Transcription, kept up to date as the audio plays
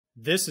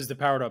This is the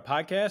Powered Up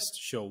Podcast,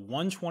 show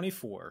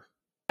 124.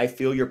 I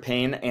feel your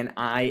pain, and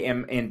I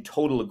am in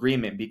total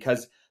agreement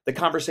because the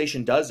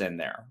conversation does end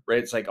there, right?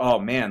 It's like, oh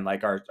man,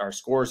 like our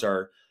scores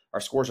are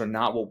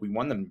not what we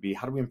want them to be.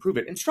 How do we improve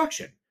it?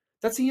 Instruction.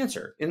 That's the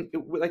answer. And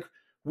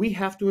we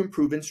have to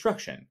improve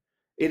instruction.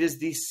 It is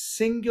the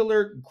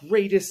singular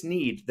greatest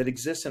need that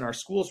exists in our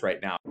schools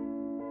right now.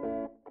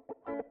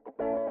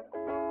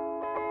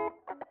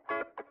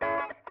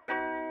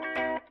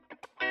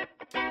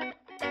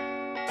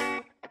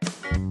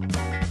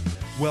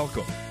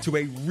 Welcome to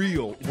a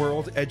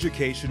real-world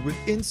education with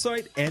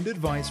insight and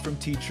advice from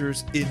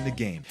teachers in the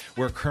game,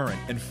 where current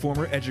and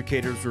former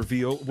educators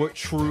reveal what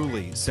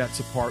truly sets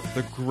apart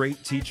the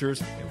great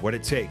teachers and what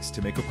it takes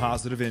to make a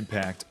positive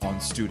impact on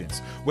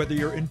students. Whether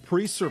you're in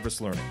pre-service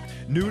learning,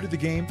 new to the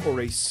game,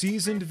 or a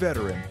seasoned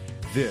veteran,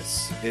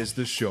 this is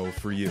the show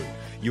for you.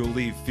 You'll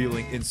leave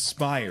feeling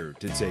inspired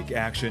to take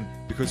action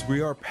because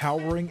we are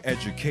powering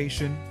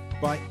education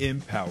by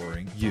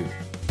empowering you.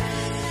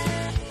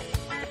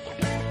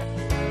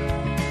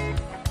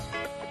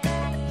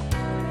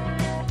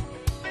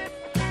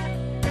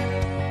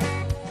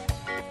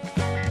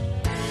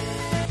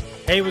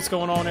 Hey, what's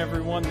going on,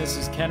 everyone? This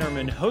is Ken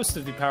Erman, host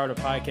of the Powered Up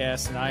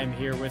Podcast, and I am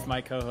here with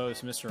my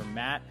co-host, Mr.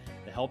 Matt,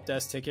 the Help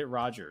Desk Ticket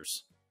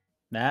Rogers.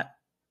 Matt,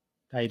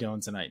 how you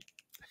doing tonight?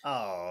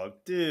 Oh,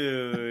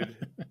 dude,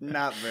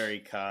 not very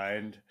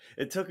kind.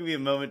 It took me a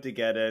moment to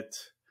get it.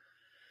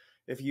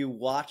 If you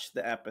watch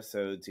the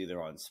episodes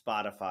either on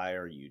Spotify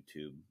or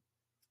YouTube,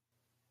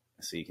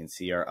 so you can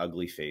see our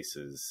ugly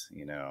faces,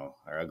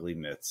 our ugly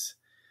mitts,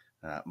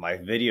 my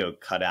video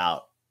cut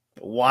out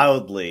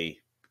wildly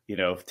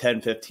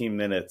 10, 15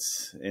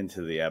 minutes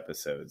into the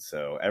episode.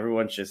 So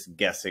everyone's just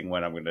guessing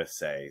what I'm going to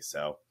say.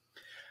 So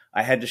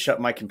I had to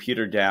shut my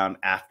computer down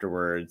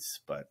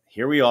afterwards, but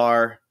here we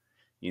are.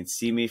 You can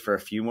see me for a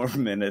few more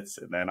minutes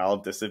and then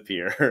I'll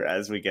disappear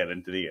as we get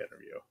into the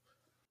interview.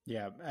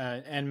 Yeah.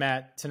 And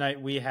Matt,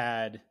 tonight we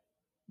had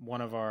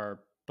one of our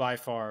by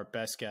far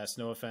best guests.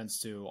 No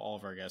offense to all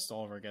of our guests.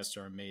 All of our guests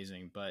are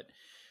amazing, but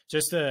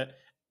just a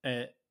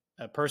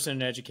person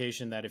in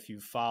education that if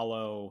you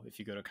follow, if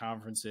you go to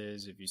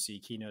conferences, if you see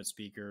keynote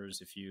speakers,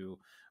 if you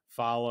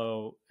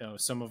follow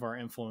some of our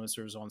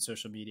influencers on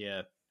social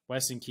media,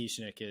 Weston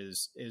Kieschnick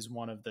is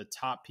one of the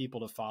top people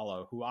to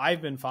follow, who I've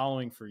been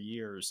following for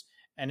years.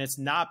 And it's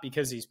not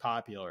because he's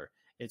popular.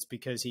 It's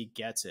because he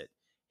gets it.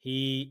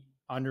 He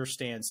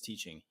understands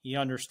teaching. He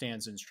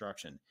understands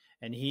instruction.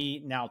 And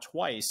he now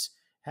twice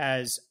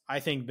has, I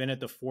think, been at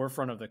the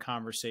forefront of the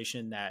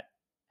conversation that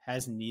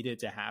has needed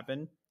to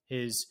happen.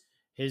 His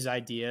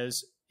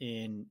ideas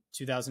in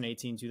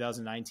 2018,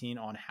 2019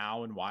 on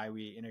how and why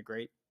we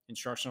integrate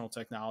instructional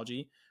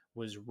technology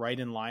was right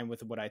in line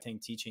with what I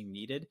think teaching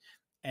needed.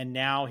 And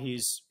now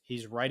he's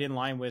right in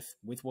line with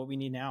what we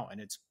need now.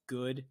 And it's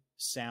good,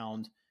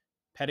 sound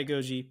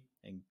pedagogy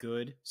and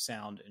good,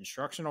 sound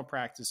instructional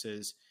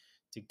practices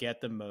to get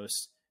the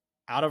most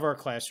out of our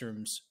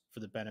classrooms for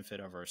the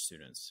benefit of our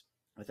students.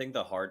 I think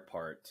the hard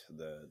part,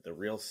 the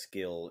real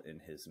skill in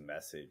his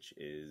message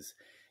is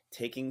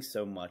taking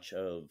so much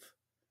of,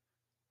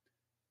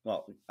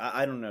 well,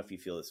 I don't know if you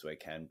feel this way,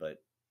 Ken,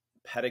 but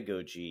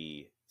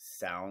pedagogy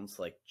sounds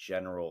like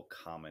general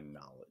common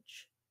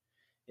knowledge.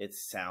 It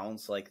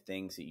sounds like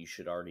things that you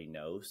should already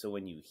know. So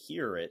when you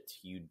hear it,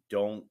 you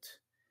don't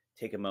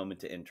take a moment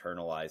to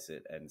internalize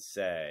it and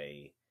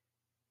say,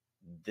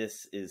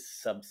 this is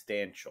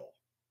substantial.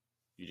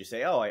 You just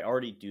say, oh, I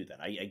already do that.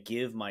 I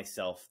give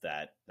myself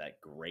that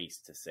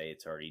grace to say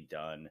it's already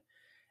done.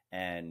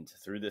 And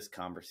through this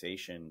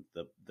conversation,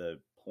 the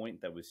point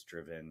that was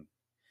driven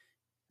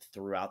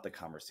throughout the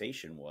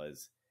conversation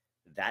was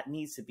that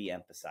needs to be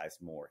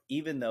emphasized more,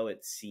 even though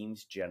it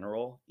seems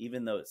general,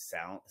 even though it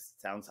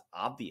sounds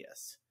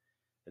obvious.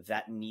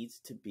 That needs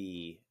to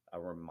be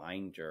a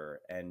reminder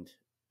and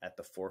at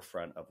the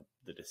forefront of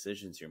the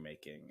decisions you're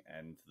making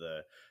and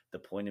the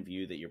point of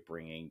view that you're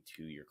bringing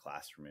to your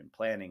classroom and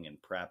planning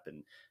and prep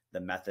and the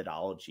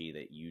methodology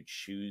that you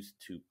choose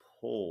to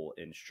pull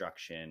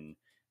instruction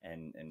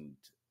and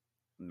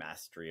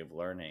mastery of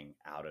learning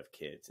out of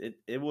kids.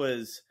 It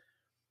was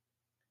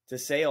to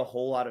say a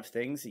whole lot of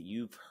things that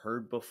you've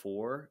heard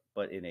before,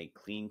 but in a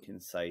clean,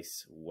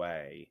 concise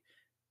way,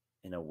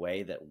 in a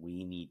way that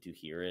we need to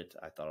hear it.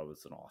 I thought it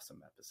was an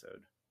awesome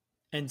episode.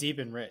 And deep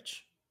and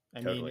rich.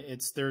 I Totally.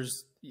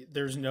 mean,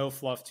 there's no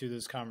fluff to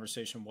this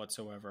conversation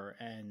whatsoever.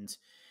 And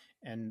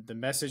the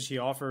message he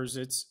offers,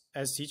 it's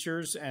as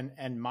teachers and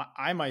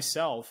I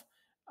myself,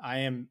 I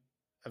am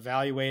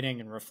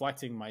evaluating and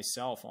reflecting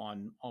myself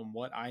on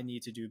what I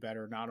need to do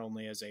better, not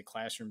only as a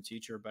classroom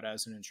teacher, but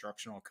as an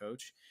instructional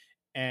coach.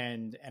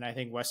 And I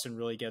think Weston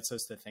really gets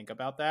us to think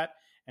about that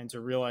and to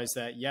realize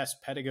that, yes,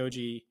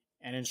 pedagogy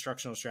and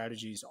instructional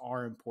strategies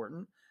are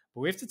important,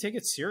 but we have to take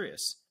it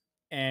serious.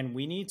 And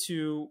we need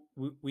to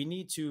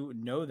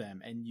know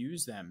them and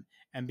use them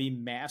and be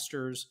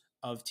masters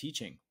of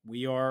teaching.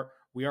 We are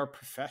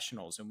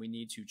professionals, and we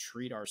need to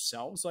treat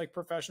ourselves like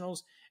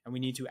professionals, and we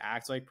need to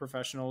act like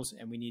professionals,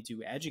 and we need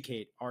to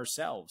educate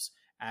ourselves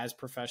as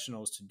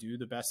professionals to do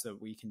the best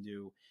that we can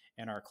do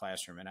in our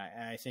classroom. And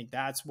I think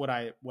that's what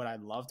I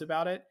loved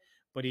about it.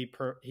 But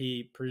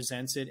he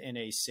presents it in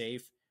a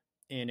safe,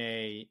 in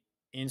a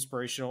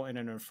inspirational, in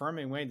an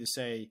affirming way to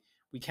say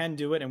we can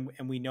do it, and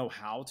we know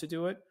how to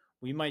do it.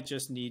 We might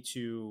just need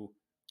to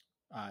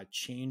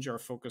change our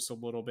focus a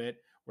little bit,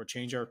 or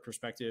change our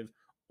perspective,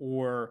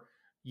 or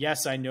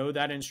yes, I know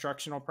that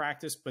instructional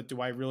practice, but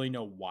do I really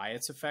know why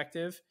it's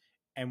effective?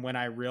 And when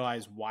I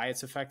realize why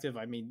it's effective,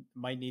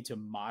 might need to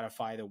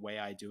modify the way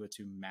I do it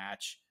to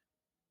match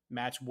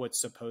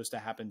what's supposed to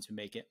happen to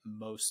make it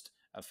most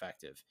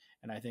effective.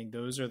 And I think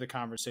those are the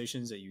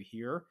conversations that you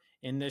hear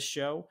in this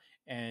show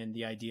and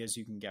the ideas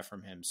you can get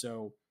from him.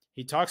 So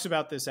he talks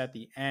about this at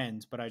the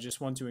end, but I just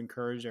want to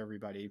encourage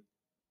everybody,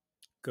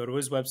 go to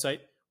his website,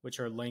 which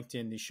are linked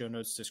in the show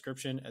notes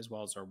description, as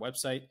well as our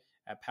website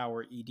at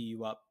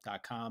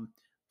powereduup.com.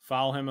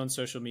 Follow him on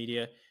social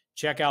media.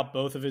 Check out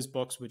both of his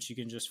books, which you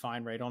can just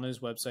find right on his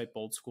website,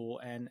 Bold School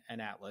and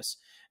Atlas.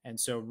 And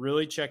so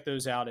really check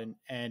those out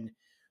and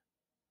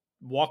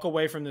walk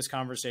away from this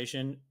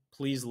conversation.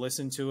 Please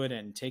listen to it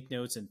and take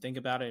notes and think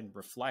about it and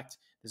reflect.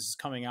 This is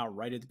coming out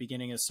right at the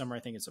beginning of summer.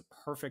 I think it's a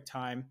perfect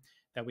time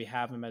that we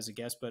have him as a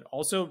guest, but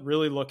also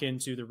really look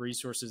into the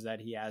resources that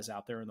he has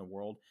out there in the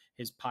world.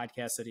 His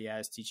podcast that he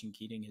has, Teaching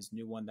Keating, his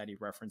new one that he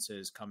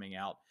references coming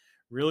out.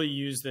 Really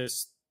use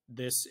this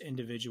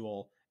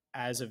individual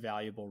as a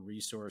valuable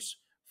resource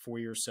for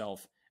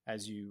yourself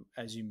as you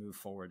move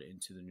forward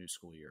into the new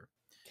school year.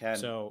 Ken,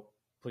 so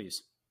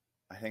please.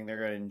 I think they're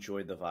going to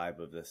enjoy the vibe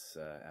of this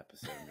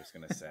episode. I'm just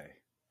going to say.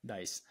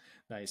 Nice.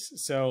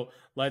 So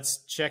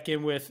let's check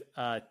in with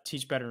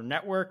Teach Better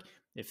Network.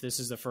 If this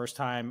is the first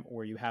time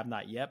or you have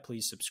not yet,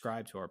 please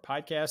subscribe to our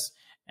podcast,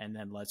 and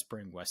then let's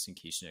bring Weston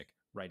Kieschnick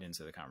right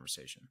into the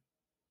conversation.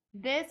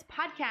 This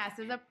podcast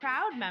is a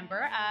proud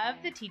member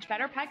of the Teach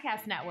Better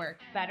Podcast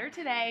Network. Better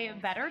today,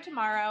 better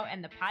tomorrow,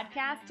 and the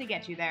podcast to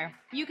get you there.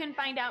 You can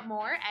find out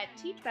more at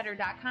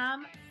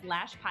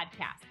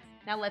teachbetter.com/podcasts.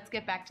 Now let's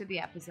get back to the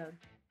episode.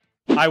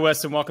 Hi,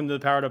 Weston. Welcome to the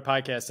Powered Up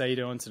Podcast. How you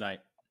doing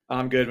tonight?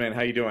 I'm good, man.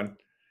 How you doing?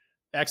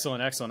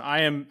 Excellent.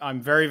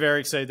 I'm very,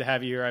 very excited to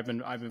have you here.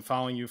 I've been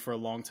following you for a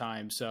long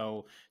time.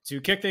 So to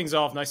kick things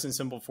off nice and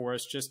simple for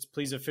us, just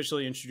please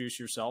officially introduce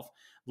yourself.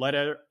 Let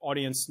our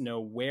audience know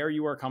where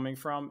you are coming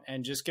from,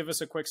 and just give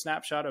us a quick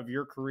snapshot of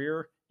your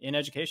career in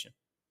education.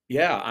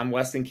 Yeah, I'm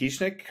Weston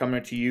Kieschnick,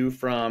 coming to you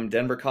from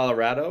Denver,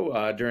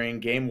 Colorado, during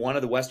Game 1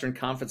 of the Western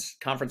Conference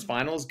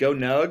Finals. Go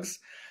Nugs!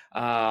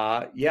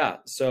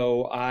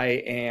 So I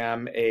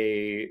am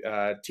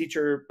a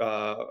teacher,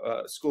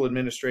 school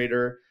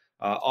administrator,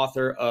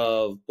 author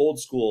of Bold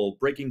School,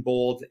 Breaking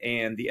Bold,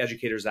 and the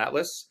Educator's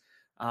Atlas.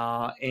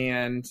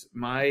 And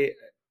my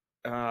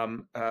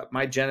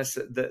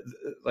genesis,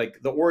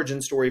 the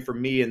origin story for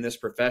me in this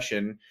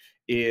profession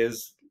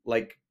is,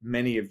 like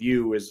many of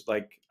you, is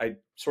like I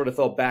sort of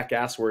fell back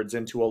asswards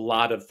into a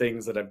lot of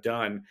things that I've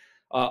done.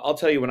 I'll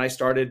tell you, when I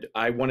started,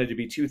 I wanted to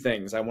be two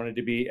things. I wanted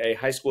to be a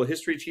high school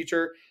history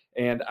teacher,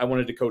 and I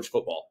wanted to coach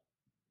football.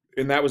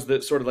 And that was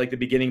the sort of like the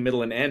beginning,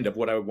 middle, and end of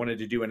what I wanted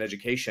to do in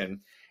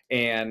education.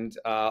 And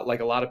like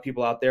a lot of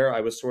people out there, I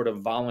was sort of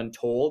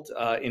voluntold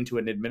into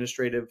an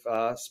administrative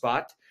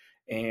spot,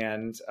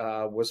 and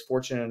was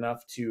fortunate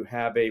enough to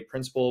have a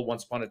principal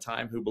once upon a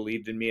time who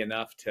believed in me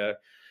enough to,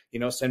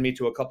 send me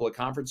to a couple of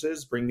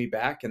conferences, bring me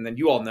back. And then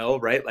you all know,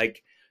 right?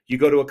 Like you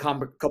go to a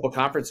couple of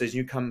conferences,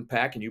 you come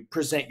back and you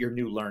present your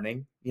new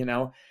learning,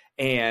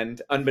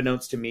 and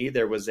unbeknownst to me,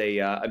 there was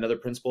another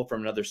principal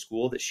from another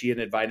school that she had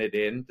invited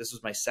in. This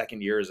was my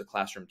second year as a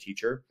classroom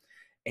teacher.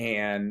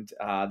 And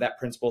that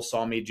principal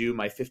saw me do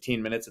my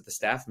 15 minutes at the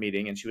staff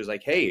meeting. And she was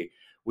like, "Hey,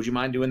 would you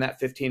mind doing that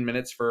 15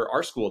 minutes for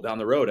our school down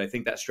the road? I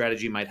think that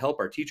strategy might help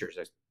our teachers."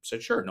 I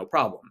said, "Sure, no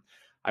problem."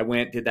 I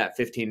went, did that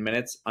 15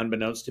 minutes.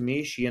 Unbeknownst to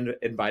me, she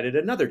invited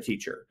another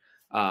teacher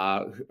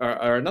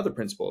or another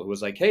principal who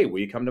was like, "Hey, will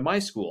you come to my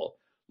school?"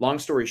 Long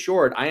story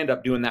short, I end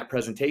up doing that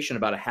presentation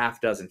about a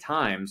half dozen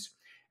times.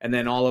 And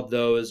then all of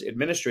those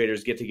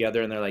administrators get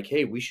together and they're like,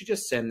 "Hey, we should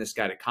just send this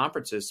guy to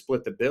conferences,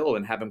 split the bill,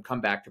 and have him come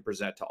back to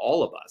present to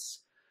all of us."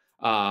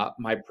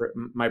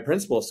 My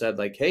principal said,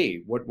 like,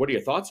 "Hey, what are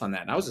your thoughts on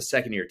that?" And I was a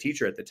second year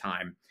teacher at the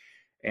time.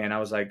 And I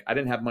was like, I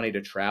didn't have money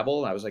to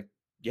travel. I was like,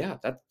 "Yeah,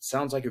 that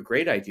sounds like a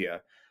great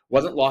idea."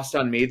 Wasn't lost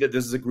on me that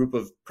this is a group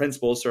of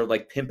principals sort of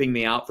like pimping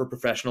me out for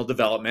professional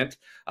development.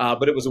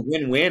 But it was a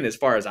win-win as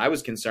far as I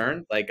was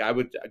concerned. Like I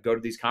would go to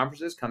these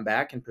conferences, come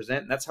back and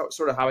present. And that's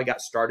how I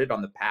got started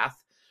on the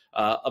path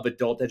of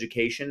adult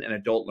education and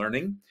adult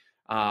learning.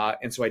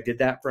 And so I did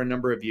that for a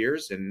number of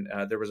years. And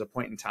there was a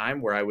point in time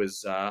where I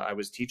was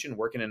teaching,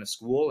 working in a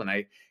school, and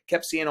I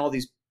kept seeing all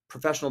these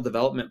professional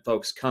development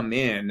folks come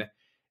in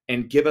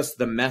and give us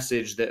the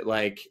message that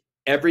like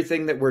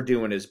everything that we're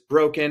doing is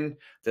broken.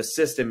 The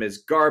system is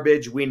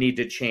garbage. We need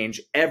to change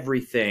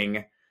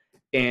everything.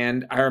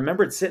 And I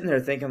remembered sitting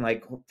there thinking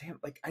like, well, damn,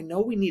 like I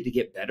know we need to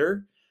get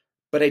better,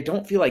 but I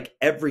don't feel like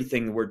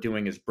everything we're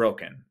doing is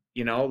broken.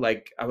 You know,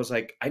 like I was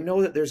like, I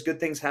know that there's good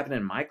things happening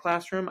in my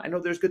classroom. I know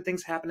there's good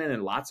things happening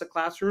in lots of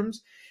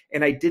classrooms.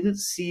 And I didn't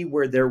see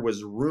where there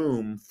was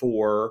room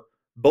for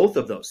both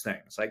of those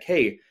things. Like,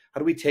 hey, how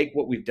do we take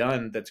what we've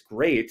done that's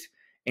great,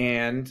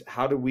 and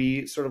how do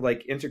we sort of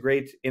like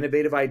integrate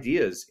innovative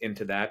ideas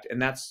into that?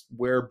 And that's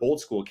where Bold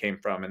School came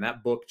from. And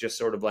that book just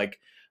sort of like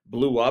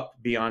blew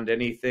up beyond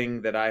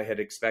anything that I had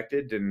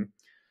expected. And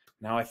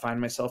now I find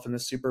myself in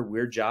this super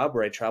weird job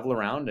where I travel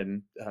around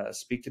and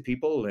speak to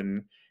people,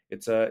 and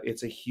it's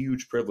a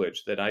huge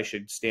privilege that I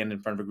should stand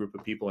in front of a group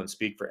of people and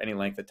speak for any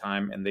length of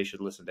time, and they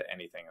should listen to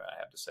anything that I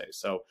have to say.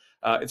 So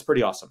it's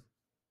pretty awesome.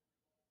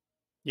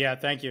 Yeah,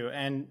 thank you.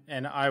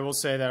 And I will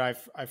say that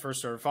I first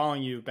started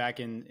following you back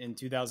in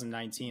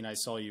 2019. I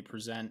saw you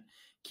present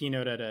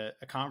keynote at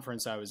a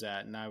conference I was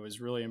at, and I was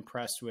really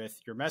impressed with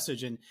your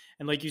message. And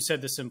like you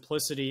said, the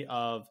simplicity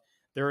of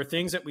there are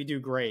things that we do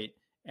great,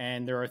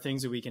 and there are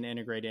things that we can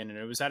integrate in. And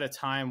it was at a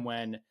time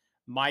when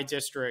my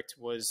district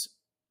was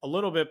a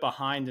little bit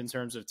behind in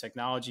terms of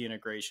technology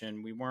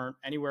integration. We weren't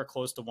anywhere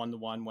close to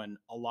one-to-one when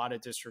a lot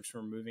of districts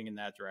were moving in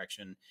that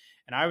direction.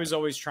 And I was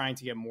always trying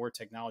to get more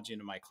technology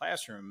into my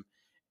classroom.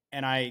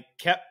 And I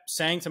kept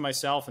saying to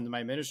myself and to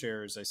my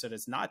administrators, I said,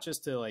 it's not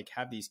just to like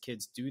have these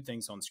kids do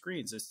things on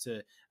screens, it's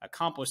to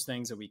accomplish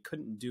things that we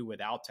couldn't do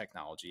without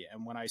technology.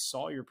 And when I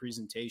saw your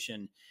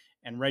presentation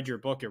and read your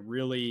book, it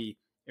really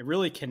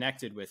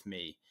connected with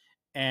me.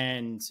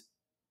 And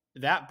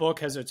that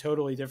book has a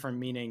totally different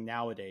meaning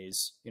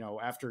nowadays, you know,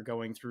 after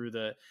going through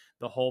the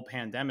whole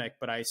pandemic,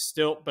 but I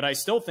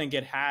still think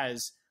it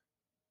has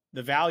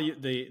the value,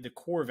 the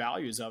core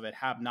values of it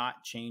have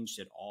not changed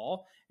at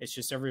all. It's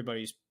just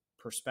everybody's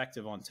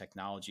perspective on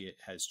technology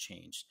has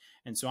changed.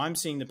 And so I'm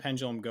seeing the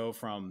pendulum go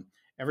from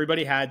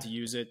everybody had to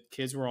use it,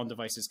 kids were on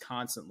devices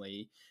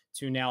constantly,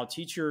 to now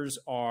teachers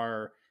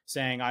are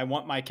saying, I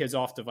want my kids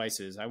off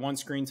devices. I want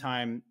screen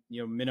time,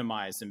 you know,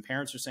 minimized. And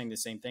parents are saying the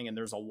same thing. And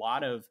there's a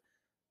lot of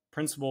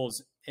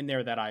principles in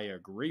there that I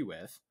agree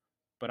with,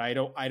 but I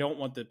don't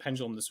want the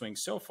pendulum to swing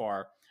so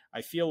far.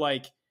 I feel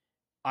like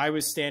I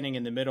was standing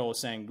in the middle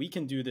saying, we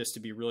can do this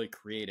to be really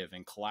creative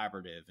and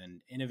collaborative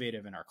and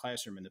innovative in our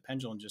classroom. And the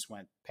pendulum just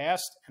went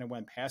past, and it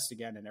went past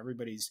again, and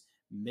everybody's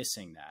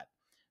missing that.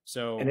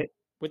 So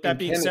with that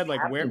being said,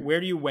 like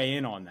where do you weigh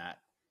in on that?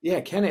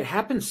 Yeah, Ken, it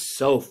happens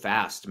so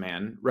fast,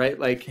 man. Right?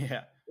 Like,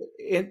 yeah.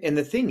 And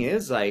the thing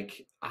is,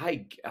 like,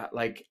 I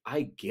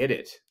get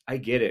it. I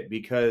get it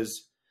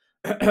because,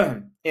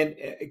 and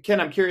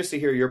Ken, I'm curious to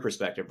hear your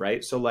perspective,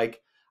 right? So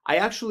like, I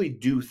actually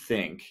do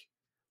think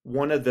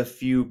one of the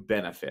few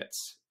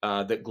benefits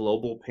that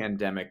global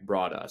pandemic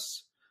brought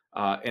us,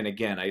 and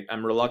again,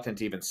 I'm reluctant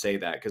to even say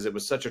that because it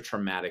was such a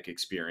traumatic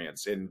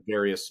experience in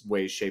various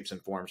ways, shapes,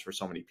 and forms for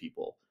so many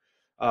people.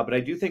 But I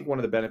do think one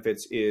of the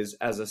benefits is,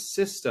 as a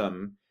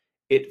system,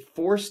 it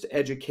forced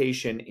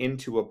education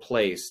into a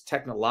place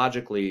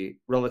technologically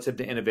relative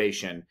to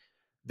innovation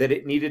that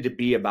it needed to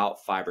be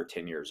about 5 or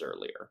 10 years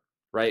earlier,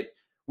 right?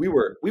 We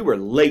were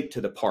late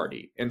to the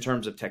party in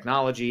terms of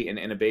technology and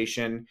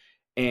innovation,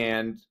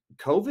 and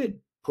COVID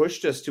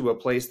pushed us to a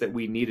place that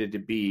we needed to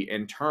be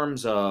in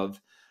terms of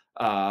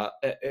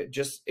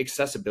just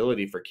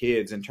accessibility for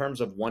kids, in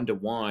terms of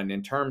one-to-one,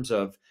 in terms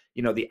of,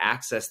 you know, the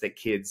access that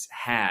kids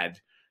had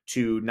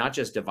to not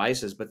just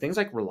devices, but things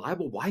like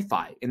reliable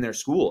Wi-Fi in their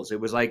schools. It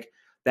was like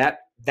that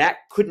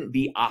couldn't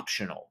be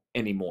optional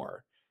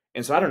anymore.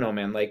 And so I don't know,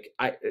 man, like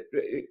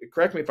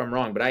correct me if I'm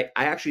wrong, but I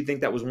actually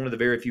think that was one of the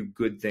very few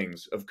good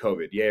things of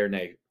COVID. Yay or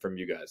nay from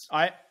you guys?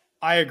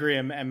 I agree.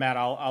 And Matt,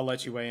 I'll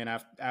let you weigh in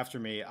after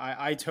me.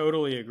 I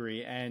totally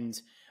agree. And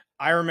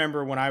I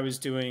remember when I was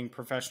doing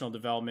professional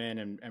development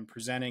and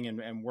presenting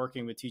and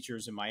working with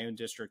teachers in my own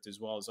district as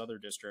well as other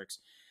districts,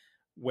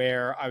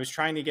 where I was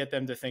trying to get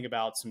them to think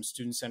about some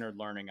student-centered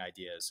learning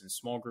ideas and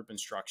small group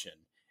instruction.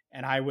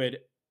 And I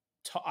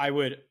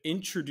would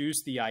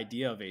introduce the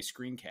idea of a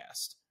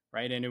screencast,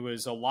 right? And it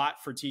was a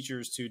lot for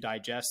teachers to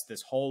digest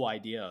this whole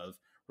idea of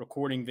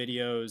recording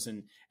videos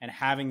and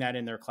having that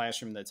in their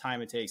classroom, the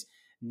time it takes.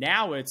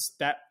 Now it's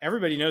that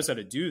everybody knows how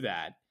to do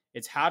that.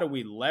 It's how do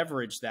we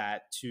leverage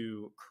that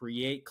to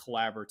create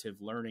collaborative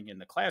learning in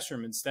the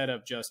classroom instead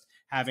of just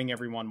having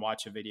everyone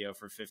watch a video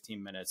for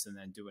 15 minutes and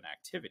then do an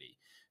activity.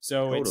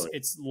 So totally.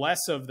 It's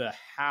less of the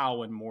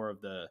how and more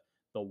of the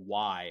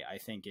why, I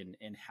think,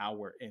 in how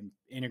we're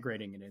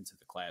integrating it into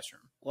the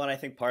classroom. Well, and I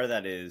think part of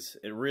that is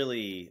it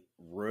really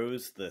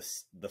rose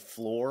the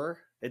floor.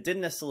 It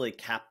didn't necessarily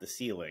cap the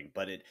ceiling,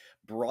 but it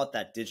brought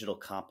that digital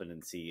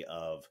competency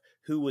of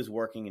who was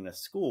working in a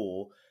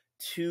school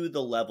to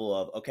the level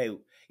of, okay,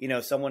 you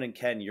know, someone in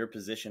Ken, your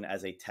position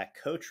as a tech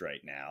coach right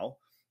now,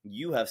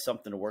 you have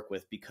something to work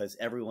with because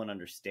everyone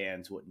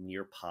understands what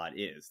Nearpod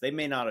is. They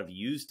may not have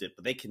used it,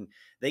 but they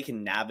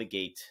can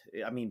navigate.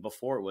 I mean,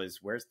 before it was,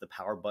 where's the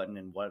power button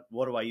and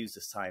what do I use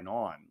to sign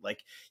on? Like,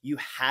 you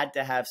had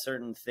to have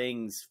certain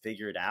things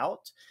figured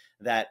out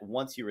that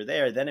once you were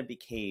there, then it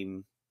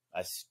became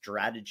a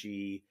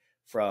strategy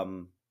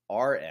from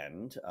our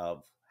end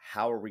of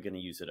how are we going to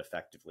use it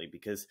effectively?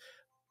 Because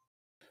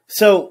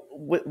So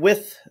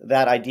with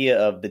that idea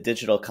of the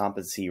digital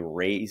competency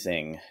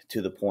raising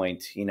to the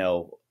point,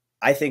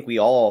 I think we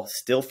all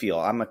still feel,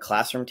 I'm a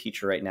classroom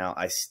teacher right now,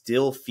 I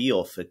still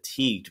feel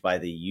fatigued by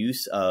the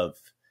use of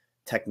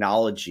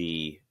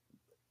technology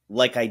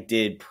like I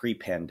did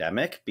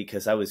pre-pandemic,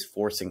 because I was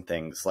forcing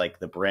things like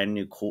the brand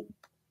new cool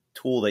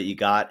tool that you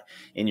got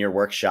in your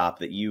workshop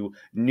that you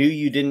knew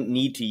you didn't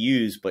need to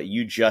use, but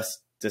you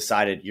just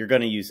decided you're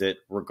going to use it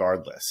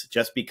regardless,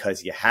 just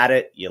because you had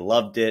it, you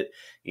loved it,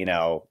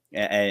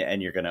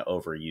 and you're going to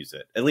overuse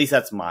it. At least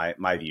that's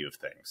my view of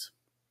things.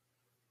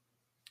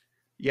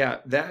 Yeah,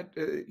 that,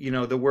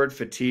 the word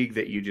fatigue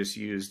that you just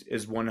used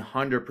is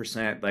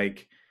 100%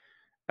 like,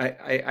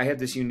 I have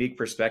this unique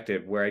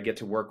perspective where I get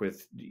to work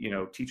with,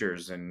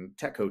 teachers and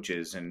tech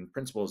coaches and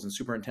principals and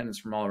superintendents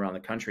from all around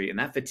the country. And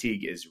that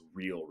fatigue is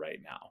real right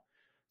now.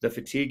 The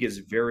fatigue is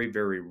very,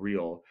 very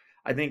real.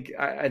 I think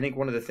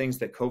one of the things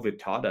that COVID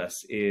taught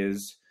us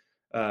is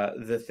one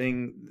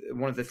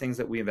of the things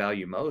that we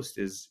value most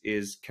is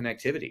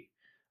connectivity.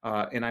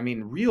 And I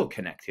mean real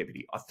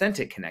connectivity,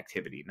 authentic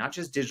connectivity, not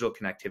just digital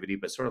connectivity,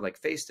 but sort of like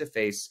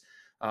face-to-face,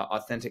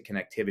 authentic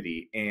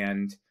connectivity.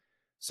 And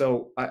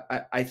so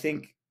I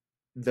think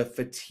the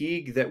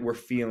fatigue that we're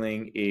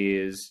feeling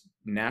is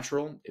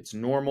natural, it's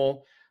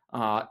normal.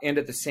 And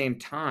at the same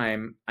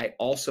time, I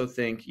also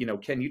think,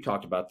 Ken, you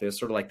talked about this,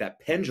 sort of like that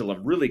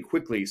pendulum really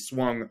quickly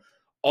swung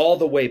all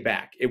the way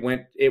back. It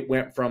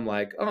went from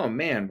like, oh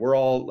man, we're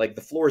all like,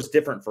 the floor is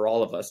different for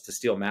all of us, to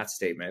steal Matt's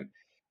statement.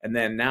 And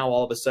then now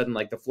all of a sudden,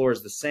 like the floor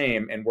is the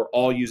same and we're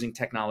all using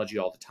technology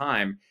all the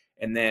time.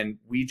 And then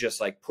we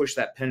just like push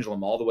that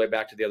pendulum all the way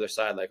back to the other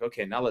side. Like,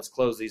 okay, now let's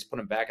close these, put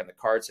them back in the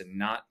carts and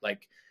not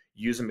like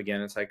use them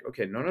again. It's like,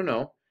 okay,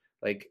 no.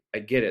 Like, I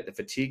get it. The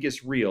fatigue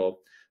is real,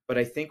 but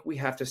I think we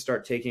have to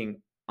start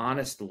taking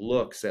honest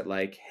looks at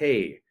like,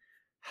 hey,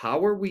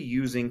 how are we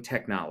using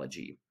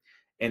technology?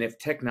 And if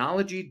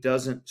technology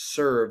doesn't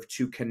serve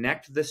to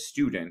connect the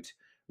student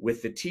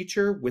with the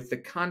teacher, with the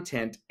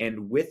content,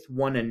 and with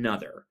one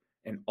another,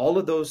 and all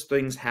of those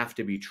things have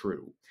to be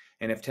true.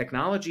 And if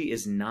technology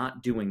is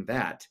not doing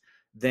that,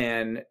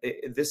 then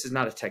this is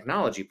not a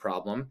technology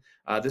problem.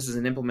 This is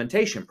an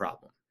implementation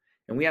problem.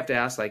 And we have to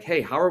ask like,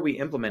 hey, how are we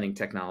implementing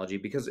technology?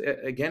 Because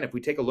again, if we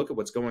take a look at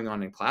what's going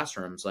on in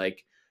classrooms,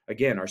 like,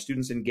 again, are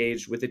students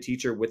engaged with the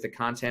teacher, with the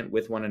content,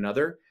 with one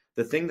another?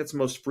 The thing that's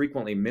most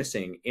frequently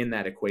missing in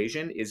that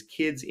equation is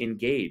kids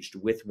engaged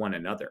with one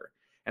another.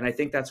 And I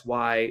think that's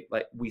why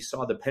like we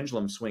saw the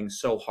pendulum swing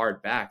so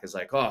hard back, is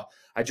like, oh,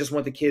 I just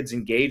want the kids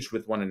engaged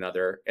with one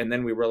another. And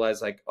then we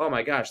realized like, oh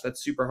my gosh,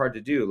 that's super hard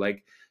to do.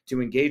 Like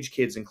to engage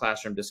kids in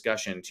classroom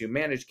discussion, to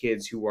manage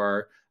kids who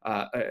are,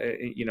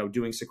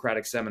 doing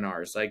Socratic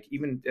seminars, like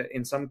even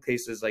in some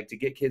cases, like to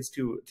get kids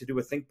to do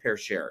a think, pair,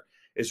 share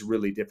is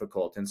really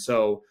difficult. And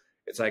so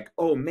it's like,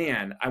 oh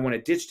man, I want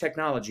to ditch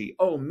technology.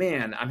 Oh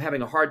man, I'm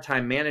having a hard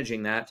time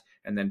managing that.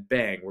 And then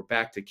bang, we're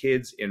back to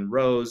kids in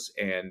rows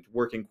and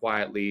working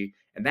quietly.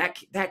 And that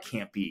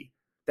can't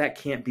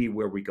be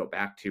where we go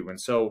back to. And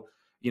so,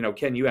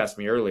 Ken, you asked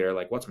me earlier,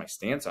 like, what's my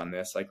stance on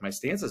this? Like, my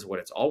stance is what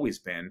it's always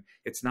been.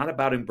 It's not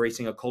about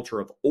embracing a culture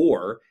of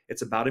or,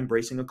 it's about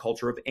embracing a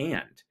culture of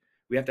and.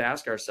 We have to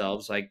ask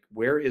ourselves, like,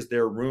 where is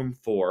there room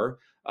for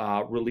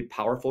really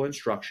powerful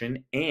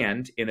instruction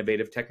and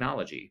innovative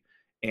technology?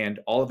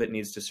 And all of it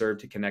needs to serve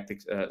to connect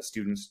the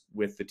students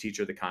with the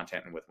teacher, the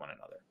content, and with one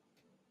another.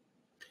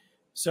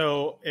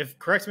 So,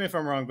 correct me if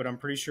I'm wrong, but I'm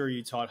pretty sure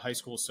you taught high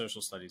school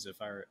social studies. If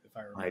I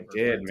remember, I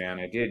did, man,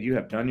 I did. You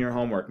have done your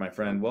homework, my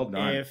friend. Well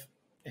done.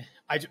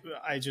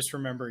 I just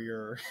remember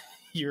your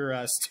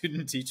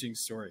student teaching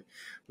story,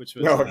 which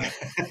was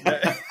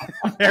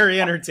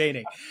very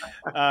entertaining,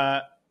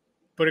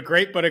 but a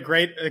great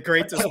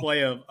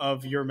display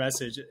of your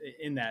message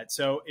in that.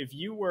 So, if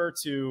you were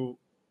to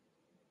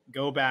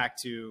go back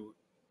to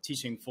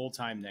teaching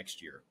full-time next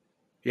year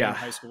in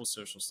high school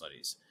social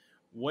studies,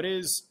 what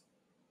is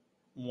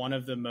one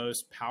of the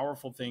most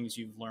powerful things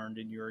you've learned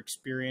in your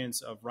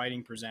experience of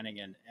writing,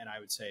 presenting, and I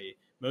would say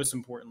most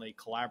importantly,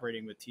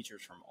 collaborating with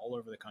teachers from all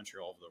over the country,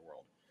 all over the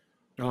world?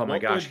 Oh my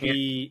gosh.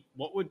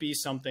 What would be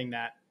something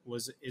that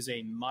is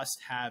a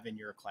must-have in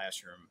your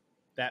classroom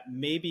that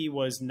maybe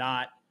was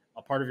not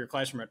a part of your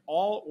classroom at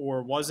all,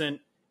 or wasn't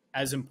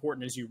as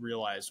important as you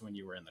realized when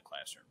you were in the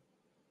classroom?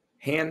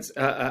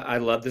 I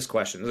love this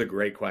question. This is a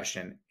great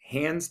question.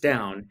 Hands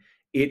down,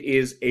 it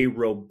is a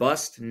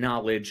robust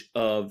knowledge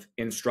of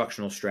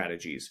instructional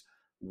strategies,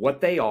 what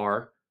they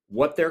are,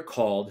 what they're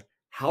called,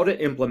 how to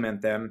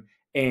implement them,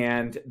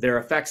 and their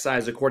effect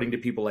size according to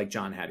people like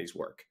John Hattie's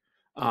work.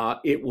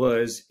 It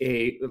was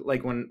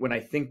when I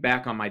think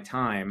back on my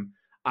time,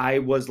 I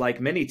was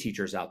like many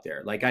teachers out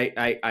there. Like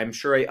I'm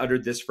sure I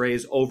uttered this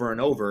phrase over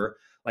and over.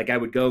 Like I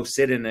would go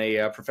sit in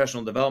a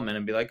professional development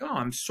and be like, oh,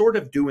 I'm sort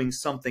of doing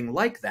something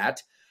like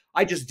that.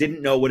 I just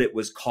didn't know what it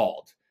was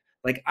called.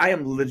 Like I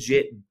am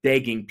legit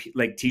begging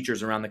like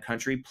teachers around the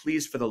country,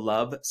 please, for the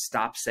love,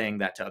 stop saying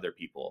that to other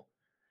people.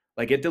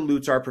 Like it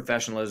dilutes our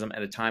professionalism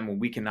at a time when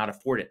we cannot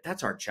afford it.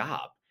 That's our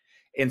job.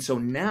 And so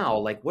now,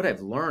 like what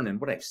I've learned and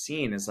what I've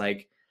seen is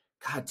like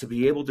God, to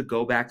be able to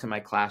go back to my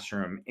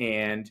classroom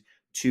and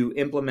to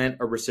implement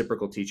a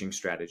reciprocal teaching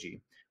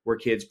strategy where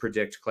kids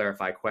predict,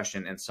 clarify,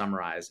 question, and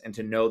summarize, and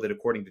to know that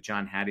according to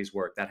John Hattie's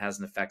work, that has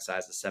an effect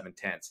size of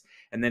 7/10,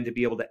 and then to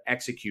be able to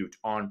execute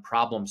on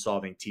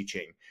problem-solving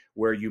teaching,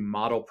 where you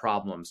model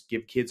problems,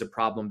 give kids a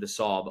problem to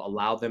solve,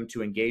 allow them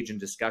to engage in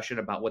discussion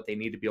about what they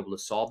need to be able to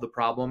solve the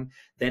problem,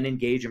 then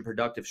engage in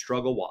productive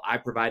struggle while I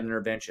provide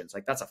interventions.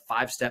 Like, that's a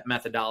 5-step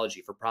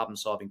methodology for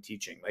problem-solving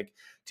teaching. Like,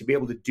 to be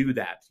able to do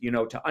that,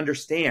 to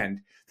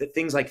understand that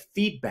things like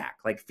feedback,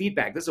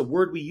 this is a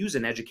word we use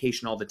in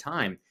education all the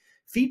time.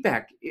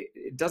 Feedback,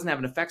 it doesn't have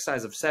an effect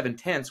size of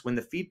 7/10 when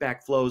the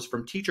feedback flows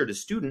from teacher to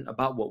student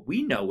about what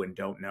we know and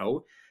don't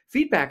know.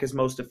 Feedback is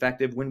most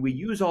effective when we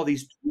use all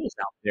these tools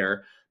out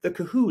there, the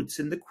Kahoots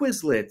and the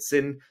Quizlets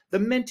and the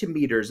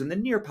Mentimeters and the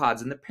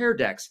Nearpods and the Pear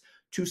Decks,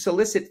 to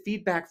solicit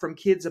feedback from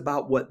kids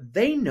about what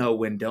they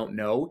know and don't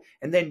know,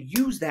 and then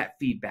use that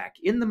feedback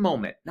in the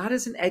moment, not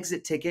as an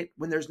exit ticket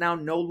when there's now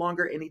no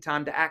longer any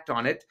time to act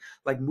on it.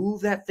 Like,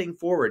 move that thing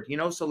forward,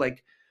 So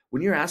like,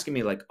 when you're asking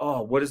me like,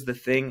 oh, what is the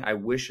thing I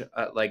wish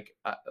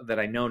that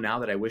I know now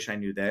that I wish I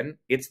knew then?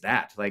 It's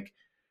that. Like,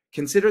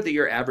 consider that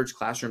your average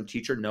classroom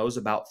teacher knows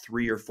about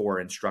 3 or 4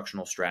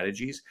 instructional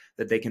strategies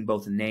that they can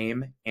both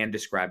name and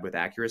describe with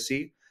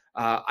accuracy.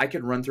 I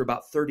could run through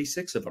about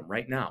 36 of them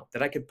right now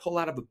that I could pull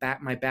out of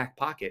my back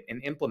pocket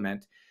and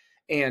implement.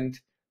 And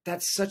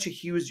that's such a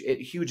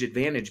huge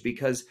advantage,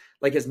 because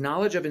like, as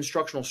knowledge of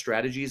instructional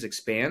strategies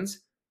expands,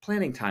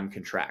 planning time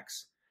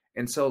contracts.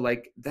 And so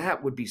like,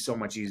 that would be so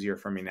much easier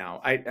for me now.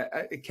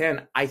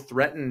 I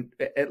threaten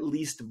at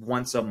least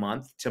once a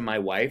month to my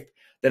wife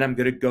that I'm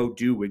going to go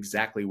do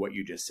exactly what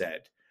you just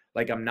said.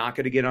 Like, I'm not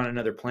going to get on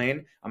another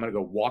plane. I'm going to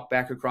go walk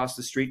back across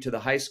the street to the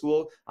high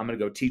school. I'm going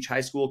to go teach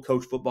high school,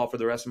 coach football for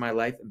the rest of my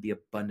life, and be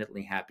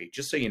abundantly happy.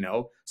 Just so you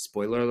know,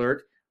 spoiler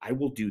alert, I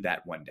will do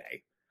that one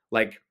day.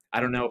 Like, I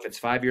don't know if it's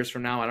 5 years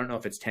from now. I don't know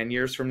if it's 10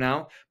 years from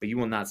now, but you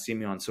will not see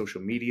me on social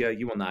media.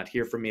 You will not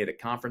hear from me at a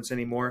conference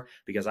anymore,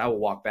 because I will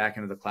walk back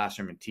into the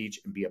classroom and teach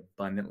and be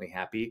abundantly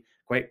happy.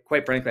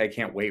 Quite frankly, I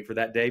can't wait for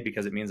that day,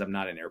 because it means I'm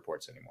not in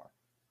airports anymore.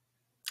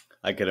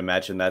 I could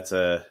imagine that's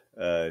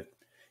one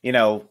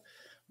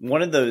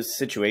of those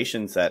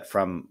situations that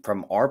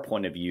from our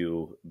point of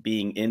view,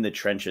 being in the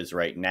trenches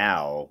right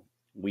now,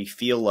 we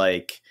feel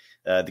like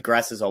the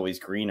grass is always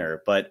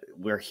greener, but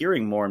we're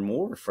hearing more and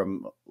more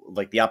from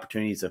like the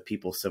opportunities of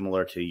people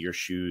similar to your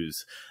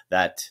shoes,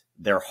 that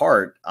their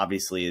heart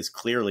obviously is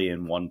clearly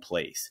in one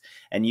place.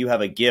 And you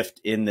have a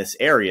gift in this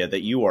area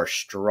that you are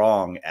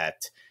strong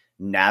at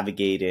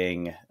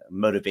navigating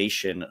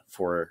motivation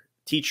for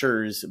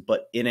teachers,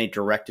 but in a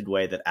directed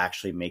way that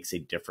actually makes a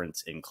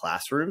difference in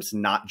classrooms,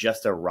 not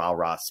just a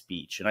rah-rah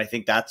speech. And I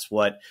think that's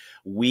what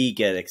we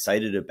get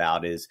excited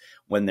about, is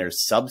when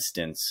there's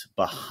substance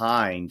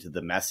behind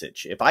the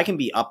message. If I can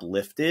be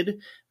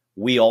uplifted,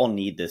 we all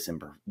need this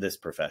in this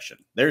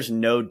profession. There's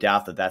no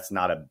doubt that that's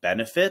not a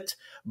benefit,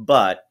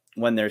 but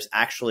when there's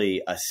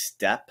actually a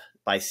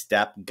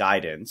step-by-step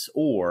guidance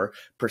or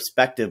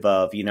perspective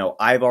of,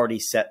 I've already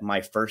set my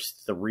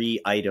first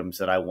 3 items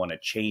that I want to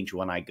change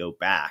when I go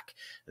back,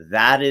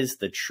 that is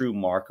the true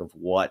mark of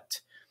what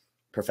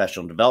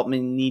professional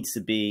development needs to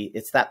be.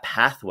 It's that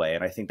pathway.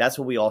 And I think that's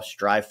what we all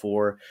strive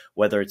for,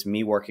 whether it's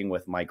me working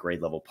with my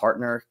grade level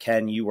partner,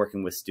 Ken, you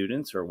working with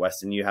students, or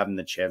Weston, you having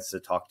the chance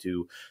to talk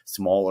to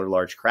small or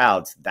large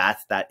crowds.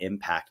 That's that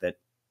impact that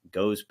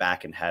goes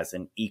back and has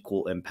an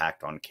equal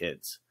impact on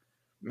kids.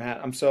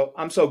 Matt,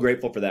 I'm so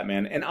grateful for that,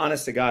 man. And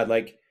honest to God,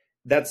 like,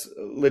 that's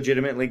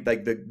legitimately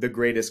like the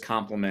greatest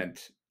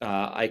compliment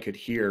I could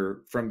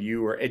hear from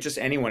you, or just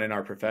anyone in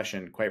our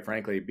profession, quite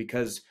frankly,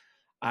 because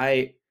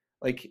I,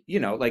 like,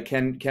 like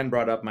Ken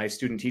brought up my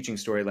student teaching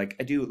story. Like,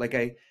 I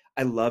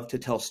love to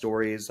tell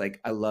stories. Like,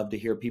 I love to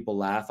hear people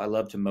laugh. I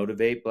love to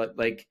motivate, but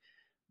like,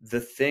 the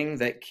thing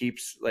that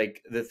keeps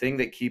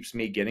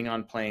me getting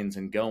on planes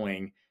and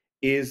going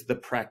is the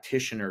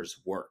practitioner's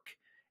work.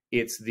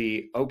 It's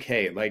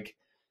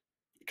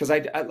because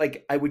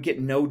I would get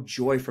no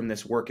joy from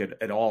this work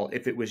at all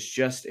if it was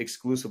just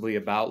exclusively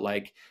about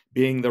like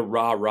being the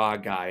rah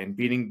guy and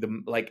beating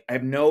the, like, I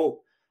had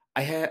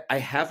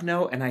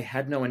no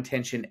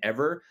intention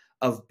ever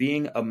of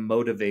being a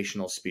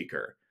motivational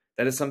speaker.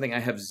 That is something I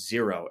have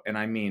zero, and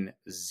I mean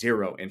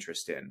zero,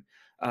 interest in.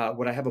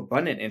 What I have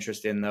abundant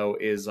interest in, though,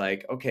 is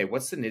like, okay,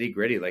 what's the nitty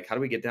gritty? Like, how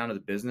do we get down to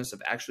the business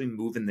of actually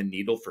moving the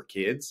needle for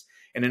kids?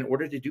 And in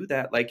order to do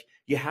that, like,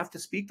 you have to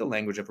speak the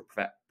language of a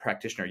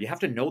practitioner. You have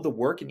to know the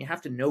work, and you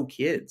have to know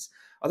kids.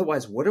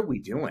 Otherwise, what are we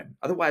doing?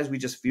 Otherwise, we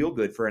just feel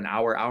good for an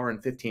hour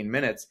and 15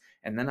 minutes,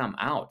 and then I'm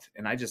out.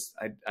 And I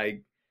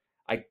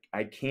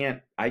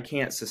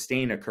can't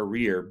sustain a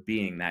career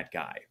being that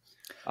guy.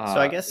 So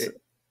I guess,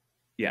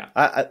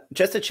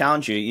 just to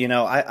challenge you,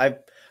 I've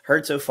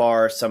heard so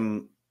far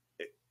some,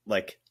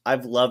 like,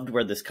 I've loved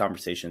where this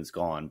conversation's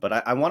gone,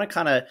 but I want to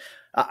kind of,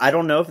 I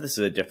don't know if this is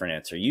a different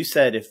answer. You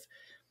said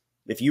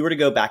if you were to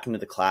go back into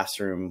the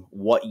classroom,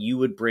 what you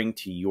would bring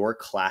to your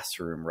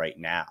classroom right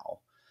now.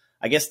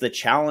 I guess the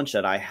challenge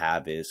that I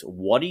have is,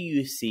 what do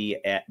you see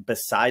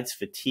besides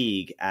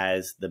fatigue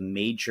as the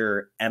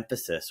major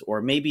emphasis,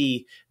 or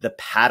maybe the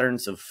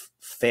patterns of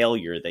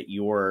failure that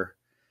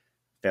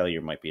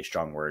failure might be a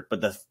strong word,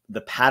 but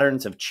the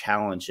patterns of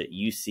challenge that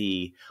you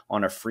see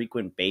on a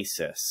frequent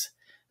basis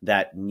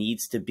that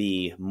needs to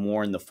be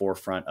more in the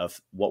forefront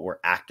of what we're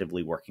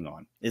actively working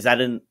on? Is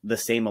that in the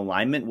same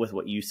alignment with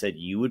what you said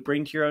you would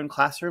bring to your own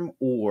classroom,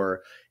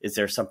 or is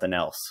there something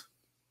else?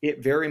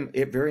 It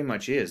very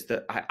much is.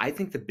 I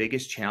think the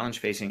biggest challenge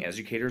facing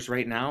educators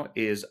right now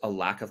is a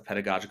lack of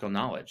pedagogical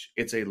knowledge.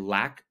 It's a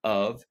lack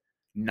of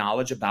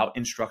knowledge about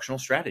instructional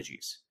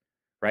strategies,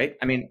 right?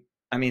 I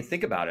mean,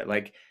 think about it.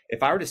 Like,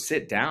 if I were to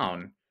sit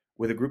down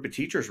with a group of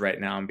teachers right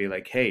now and be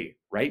like, hey,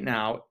 right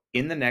now,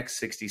 in the next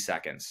 60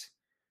 seconds,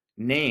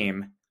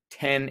 name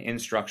 10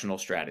 instructional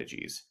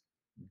strategies,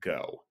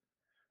 go.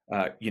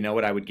 You know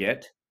what I would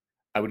get?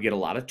 I would get a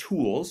lot of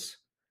tools,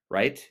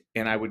 right?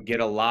 And I would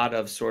get a lot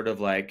of sort of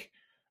like,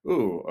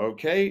 ooh,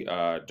 okay,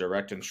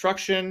 direct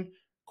instruction,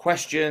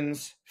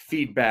 questions,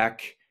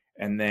 feedback,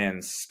 and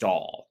then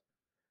stall.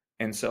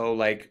 And so,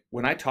 like,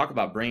 when I talk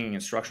about bringing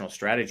instructional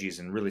strategies,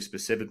 and really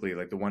specifically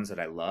like the ones that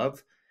I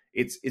love,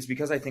 it's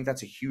because I think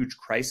that's a huge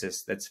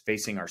crisis that's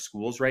facing our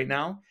schools right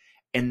now.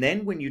 And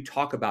then when you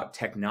talk about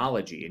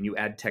technology and you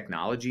add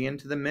technology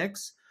into the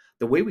mix,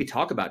 the way we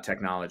talk about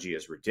technology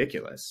is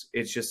ridiculous.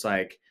 It's just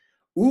like,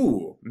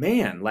 ooh,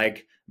 man,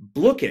 like,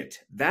 Blooket,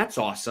 that's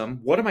awesome.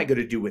 What am I going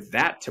to do with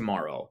that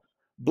tomorrow?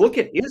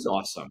 Blooket is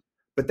awesome,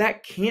 but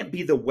that can't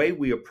be the way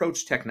we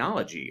approach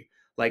technology.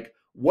 Like,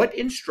 what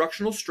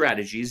instructional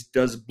strategies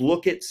does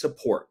Blooket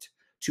support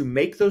to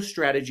make those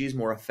strategies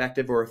more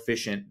effective or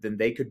efficient than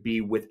they could be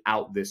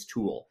without this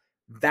tool?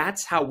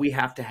 That's how we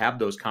have to have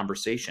those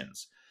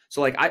conversations.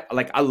 So I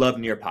love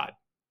Nearpod.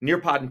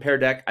 Nearpod and Pear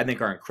Deck, I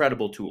think, are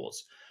incredible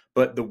tools.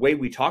 But the way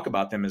we talk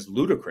about them is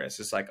ludicrous.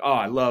 It's like, oh,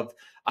 I love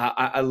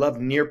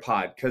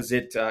Nearpod because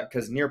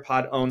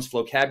Nearpod owns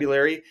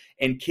Flocabulary,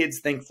 and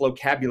kids think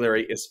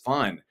Flocabulary is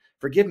fun.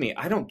 Forgive me,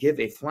 I don't give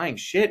a flying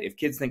shit if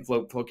kids think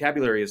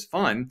Flocabulary is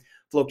fun.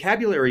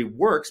 Flocabulary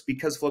works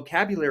because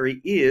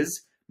Flocabulary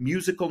is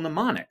musical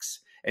mnemonics.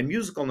 And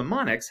musical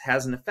mnemonics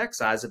has an effect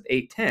size of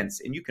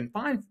 8/10, and you can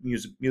find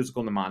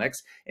musical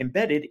mnemonics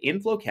embedded in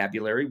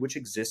Flocabulary, which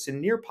exists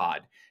in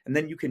Nearpod. And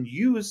then you can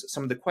use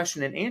some of the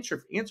question and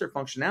answer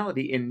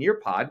functionality in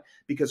Nearpod,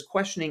 because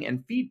questioning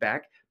and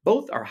feedback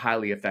both are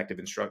highly effective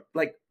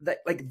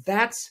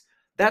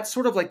that's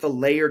sort of like the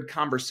layered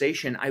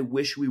conversation I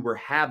wish we were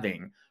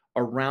having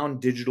around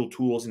digital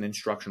tools and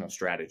instructional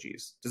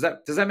strategies. Does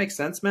that make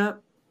sense, Matt?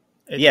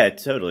 Yeah,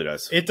 it totally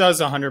does. It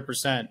does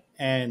 100%.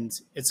 And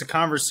it's a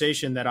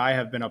conversation that I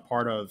have been a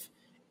part of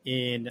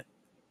in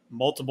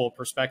multiple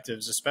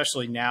perspectives,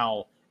 especially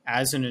now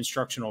as an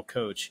instructional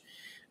coach.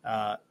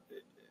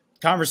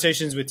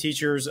 Conversations with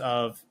teachers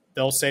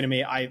they'll say to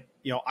me, I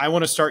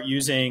want to start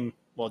using,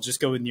 just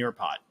go with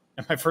Nearpod.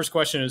 And my first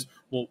question is,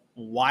 well,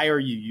 why are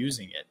you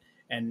using it?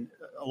 And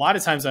a lot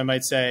of times I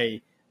might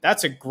say,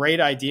 that's a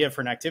great idea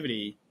for an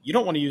activity. You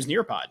don't want to use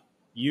Nearpod.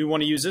 You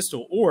want to use this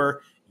tool,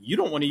 or you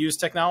don't want to use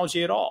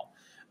technology at all.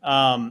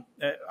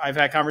 I've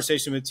had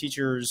conversation with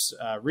teachers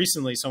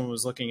recently. Someone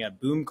was looking at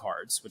boom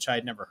cards, which I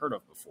had never heard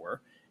of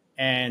before.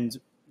 And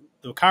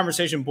the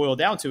conversation boiled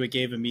down to, it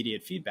gave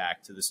immediate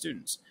feedback to the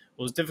students.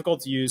 Well, it's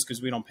difficult to use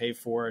because we don't pay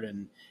for it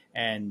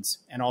and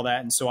all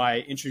that. And so I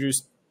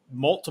introduced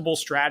multiple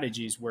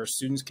strategies where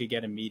students could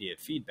get immediate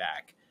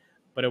feedback,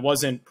 but it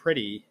wasn't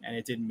pretty and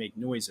it didn't make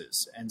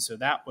noises. And so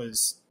that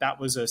was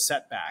a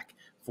setback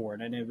for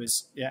it. And it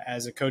was,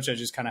 as a coach, I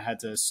just kind of had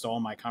to stall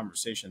my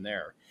conversation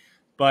there.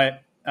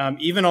 But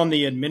even on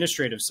the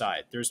administrative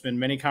side, there's been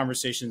many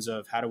conversations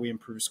of how do we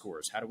improve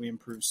scores? How do we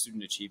improve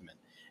student achievement?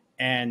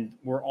 And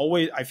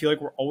I feel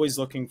like we're always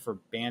looking for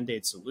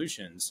Band-Aid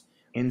solutions.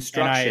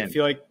 Instruction. And I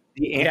feel like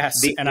the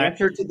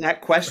answer to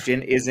that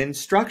question is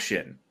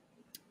instruction.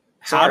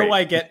 How do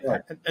I get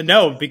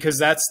no?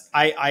 Because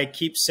I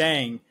keep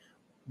saying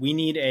we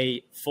need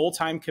a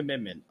full-time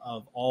commitment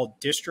of all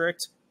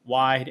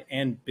district-wide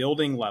and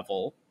building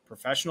level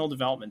professional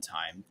development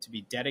time to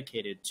be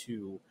dedicated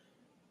to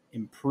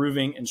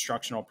improving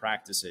instructional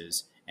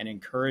practices and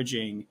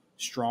encouraging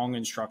strong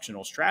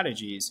instructional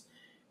strategies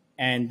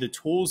and the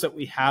tools that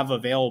we have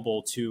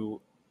available to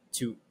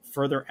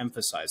further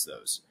emphasize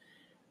those.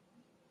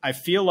 I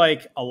feel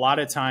like a lot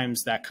of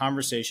times that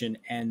conversation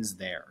ends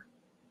there.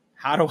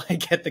 How do I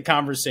get the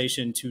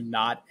conversation to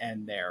not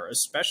end there,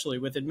 especially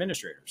with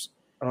administrators?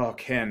 Oh,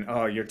 Ken,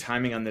 your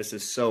timing on this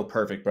is so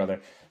perfect,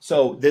 brother.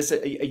 So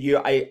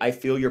I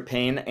feel your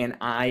pain, and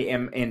I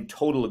am in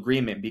total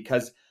agreement,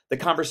 because the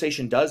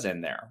conversation does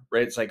end there,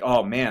 right? It's like,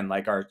 oh man,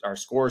 like our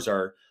scores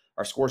are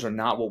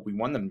not what we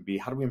want them to be.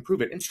 How do we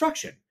improve it?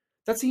 Instruction.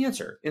 That's the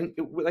answer. And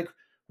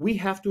we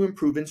have to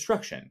improve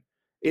instruction.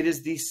 It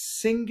is the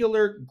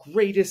singular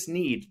greatest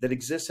need that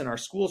exists in our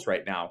schools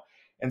right now.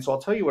 And so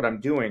I'll tell you what I'm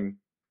doing,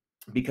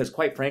 because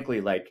quite frankly,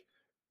 like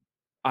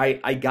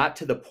I got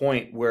to the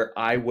point where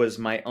I was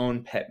my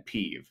own pet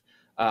peeve.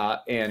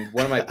 And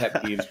one of my pet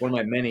peeves, one of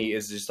my many,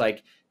 is just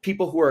like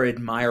people who are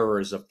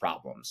admirers of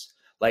problems,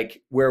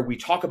 like where we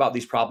talk about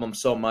these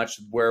problems so much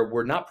where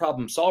we're not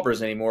problem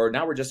solvers anymore.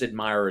 Now we're just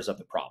admirers of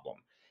the problem.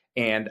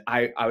 And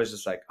I was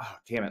just like, oh,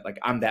 damn it. Like,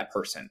 I'm that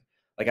person.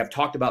 Like, I've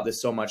talked about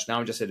this so much. Now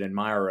I'm just an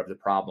admirer of the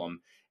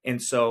problem. And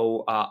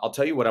so I'll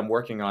tell you what I'm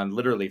working on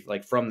literally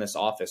like from this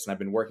office, and I've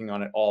been working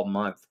on it all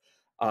month,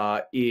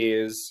 and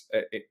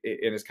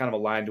it's kind of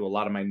aligned to a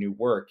lot of my new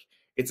work.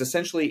 It's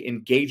essentially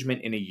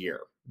engagement in a year,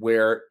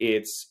 where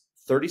it's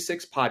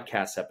 36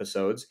 podcast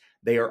episodes.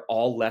 They are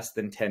all less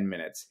than 10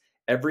 minutes.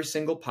 Every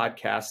single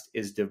podcast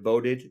is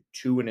devoted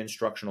to an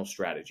instructional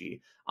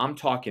strategy. I'm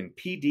talking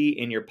PD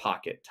in your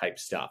pocket type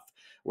stuff,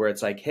 where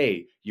it's like,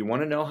 hey, you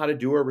want to know how to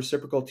do a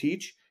reciprocal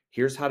teach?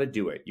 Here's how to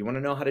do it. You want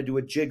to know how to do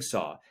a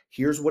jigsaw?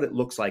 Here's what it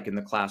looks like in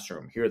the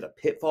classroom. Here are the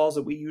pitfalls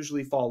that we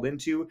usually fall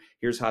into.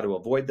 Here's how to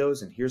avoid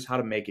those, and here's how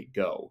to make it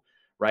go,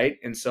 right?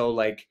 And so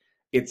like,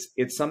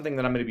 it's something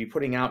that I'm going to be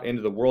putting out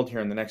into the world here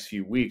in the next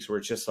few weeks, where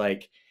it's just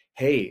like,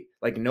 hey,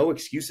 like, no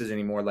excuses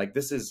anymore. Like,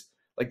 this is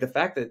like the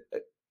fact that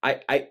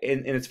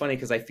and it's funny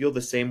because I feel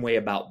the same way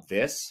about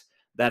this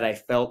that I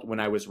felt when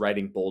I was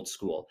writing Bold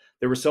School.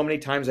 There were so many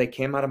times I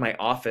came out of my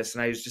office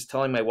and I was just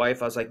telling my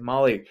wife, I was like,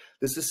 Molly,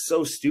 this is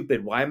so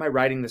stupid. Why am I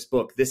writing this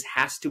book? This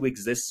has to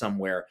exist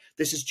somewhere.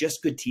 This is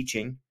just good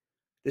teaching.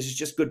 This is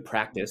just good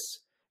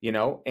practice, you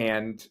know?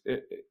 And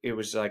it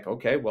was like,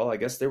 okay, well, I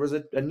guess there was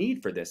a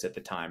need for this at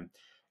the time.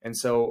 And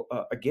so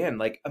again,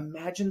 like,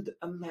 imagine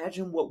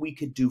what we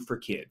could do for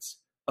kids.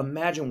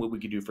 Imagine what we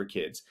could do for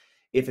kids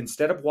if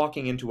instead of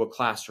walking into a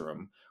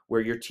classroom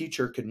where your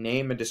teacher could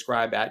name and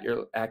describe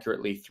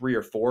accurately 3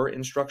 or 4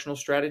 instructional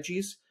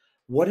strategies,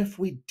 what if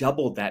we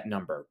doubled that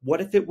number?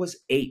 What if it was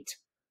 8?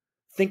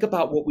 Think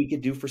about what we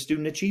could do for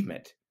student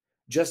achievement.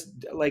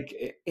 Just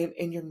like,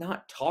 and you're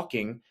not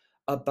talking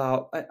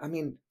about, I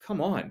mean,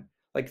 come on,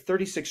 like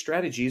 36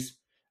 strategies.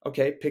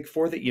 Okay, pick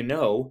 4 that you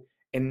know,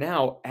 and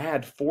now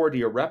add 4 to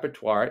your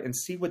repertoire and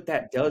see what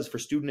that does for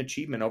student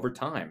achievement over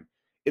time.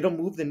 It'll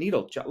move the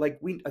needle. Like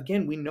we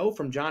know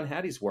from John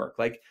Hattie's work,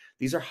 like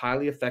these are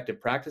highly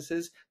effective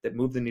practices that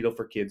move the needle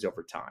for kids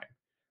over time.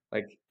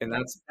 Like, and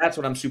that's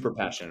what I'm super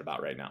passionate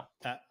about right now.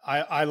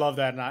 I love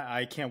that. And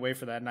I can't wait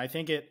for that. And I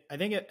think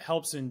it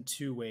helps in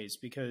 2 ways,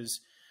 because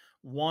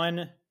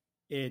one,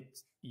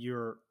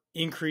 you're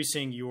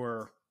increasing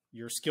your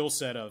skill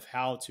set of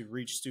how to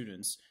reach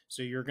students.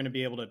 So you're going to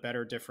be able to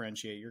better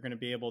differentiate. You're going to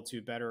be able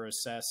to better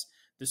assess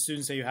the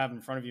students that you have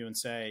in front of you and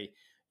say,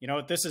 you know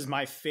what, this is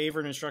my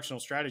favorite instructional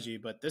strategy,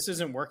 but this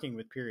isn't working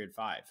with period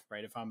 5,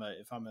 right? If I'm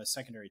a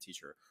secondary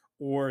teacher,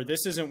 or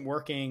this isn't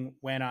working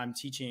when I'm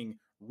teaching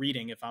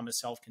reading, if I'm a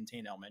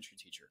self-contained elementary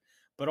teacher.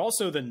 But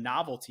also the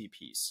novelty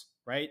piece,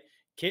 right?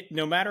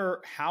 No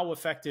matter how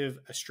effective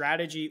a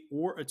strategy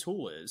or a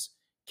tool is,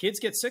 kids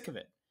get sick of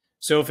it.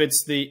 So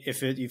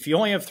if you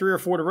only have 3 or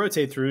 4 to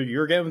rotate through,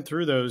 you're getting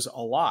through those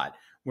a lot.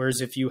 Whereas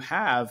if you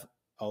have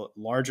a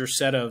larger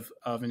set of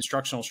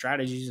instructional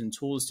strategies and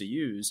tools to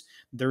use,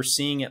 they're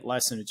seeing it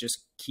less, and it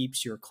just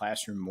keeps your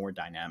classroom more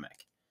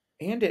dynamic.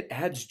 And it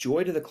adds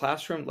joy to the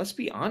classroom. Let's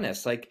be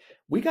honest, like,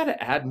 we got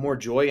to add more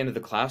joy into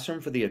the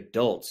classroom for the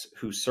adults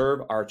who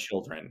serve our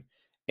children.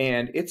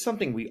 And it's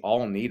something we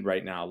all need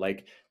right now.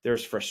 Like,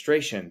 there's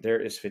frustration, there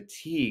is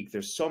fatigue,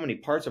 there's so many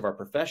parts of our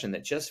profession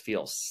that just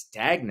feel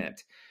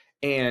stagnant.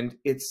 And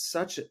it's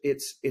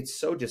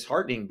so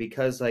disheartening,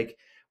 because like,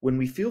 when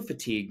we feel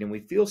fatigued and we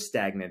feel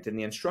stagnant and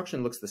the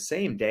instruction looks the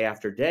same day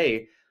after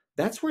day,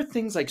 that's where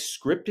things like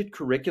scripted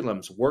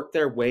curriculums work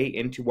their way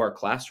into our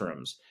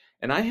classrooms.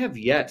 And I have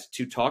yet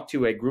to talk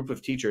to a group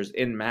of teachers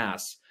en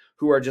masse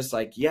who are just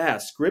like, yeah,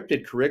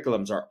 scripted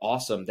curriculums are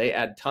awesome. They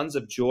add tons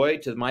of joy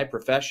to my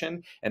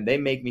profession and they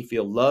make me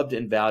feel loved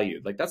and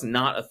valued. Like, that's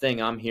not a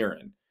thing I'm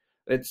hearing.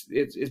 It's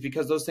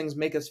because those things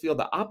make us feel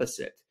the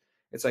opposite.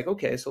 It's like,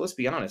 okay, so let's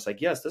be honest.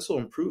 Like, yes, this will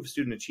improve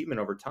student achievement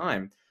over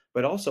time,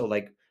 but also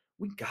like,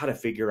 we got to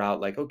figure out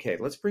like, okay,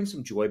 let's bring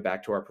some joy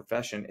back to our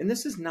profession. And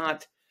this is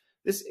not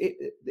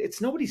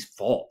it's nobody's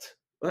fault.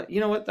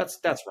 You know what?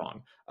 That's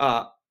wrong.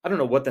 I don't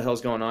know what the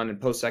hell's going on in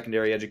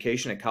post-secondary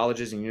education at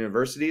colleges and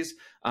universities,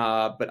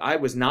 but I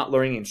was not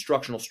learning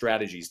instructional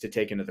strategies to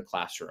take into the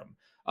classroom.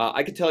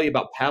 I could tell you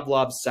about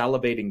Pavlov's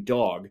salivating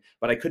dog,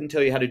 but I couldn't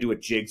tell you how to do a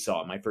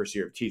jigsaw in my first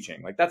year of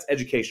teaching. Like, that's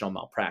educational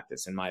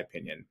malpractice, in my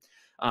opinion.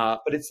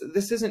 But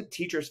this isn't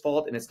teachers'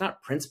 fault, and it's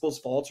not principals'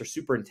 faults or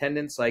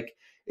superintendents.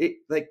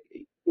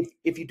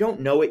 If you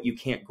don't know it, you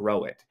can't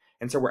grow it.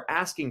 And so we're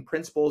asking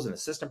principals and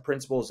assistant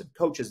principals and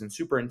coaches and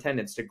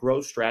superintendents to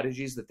grow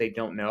strategies that they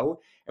don't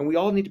know. And we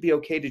all need to be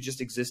okay to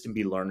just exist and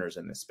be learners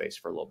in this space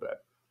for a little bit.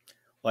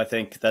 Well, I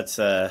think that's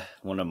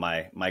one of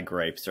my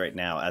gripes right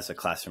now as a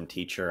classroom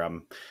teacher.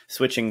 I'm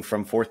switching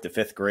from 4th to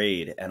 5th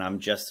grade, and I'm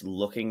just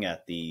looking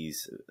at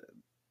these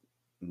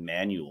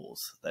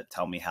manuals that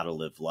tell me how to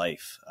live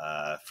life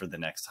for the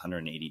next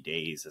 180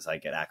 days as I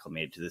get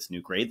acclimated to this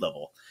new grade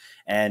level.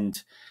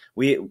 And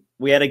we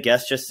had a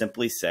guest just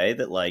simply say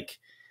that, like,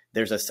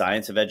 there's a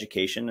science of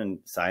education and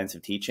science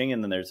of teaching,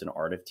 and then there's an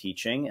art of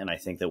teaching. And I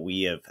think that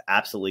we have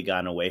absolutely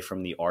gotten away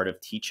from the art of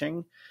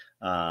teaching,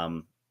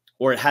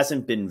 or it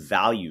hasn't been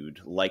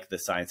valued like the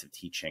science of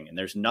teaching. And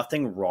there's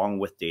nothing wrong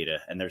with data,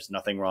 and there's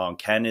nothing wrong.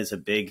 Ken is a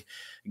big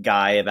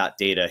guy about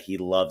data. He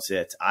loves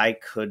it. I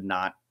could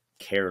not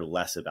care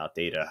less about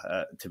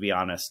data, to be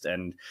honest.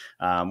 And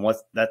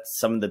that's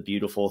some of the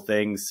beautiful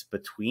things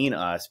between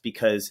us,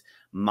 because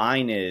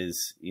mine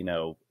is,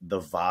 the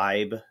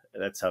vibe.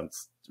 That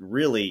sounds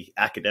really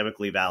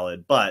academically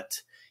valid,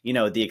 but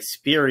the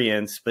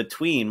experience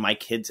between my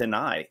kids and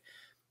I,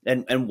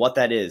 and what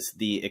that is,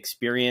 the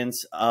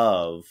experience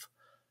of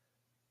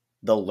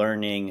the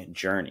learning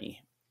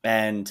journey.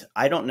 And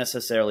I don't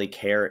necessarily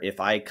care if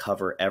I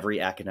cover every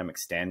academic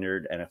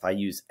standard and if I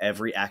use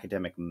every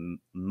academic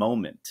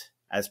moment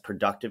as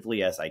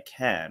productively as I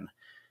can.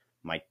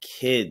 My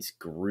kids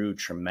grew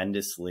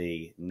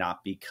tremendously,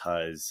 not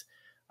because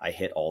I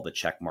hit all the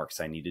check marks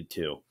I needed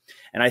to.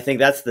 And I think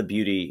that's the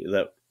beauty,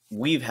 that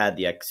we've had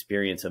the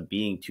experience of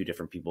being two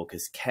different people,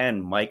 because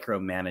Ken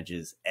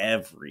micromanages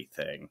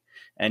everything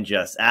and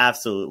just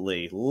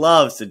absolutely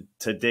loves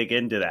to dig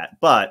into that.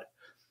 But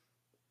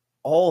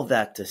all of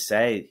that to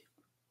say,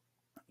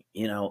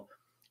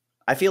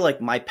 I feel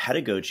like my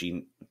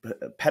pedagogical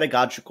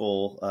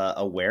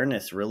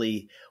awareness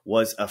really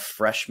was a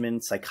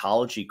freshman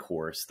psychology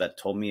course that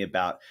told me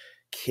about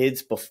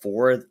kids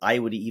before I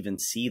would even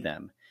see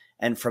them.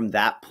 And from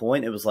that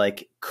point, it was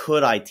like,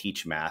 could I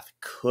teach math?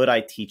 Could I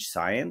teach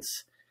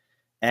science?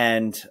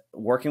 And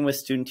working with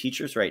student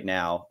teachers right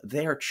now,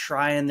 they are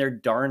trying their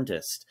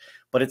darndest.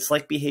 But it's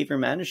like behavior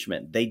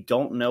management. They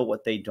don't know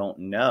what they don't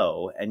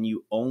know. And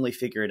you only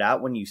figure it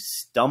out when you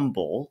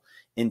stumble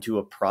into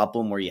a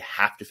problem where you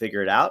have to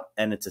figure it out.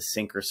 And it's a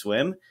sink or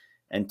swim.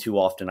 And too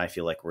often I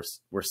feel like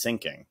we're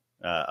sinking.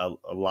 A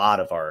lot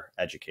of our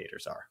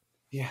educators are.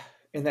 Yeah.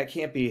 And that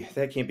can't be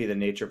the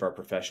nature of our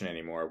profession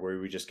anymore, where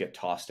we just get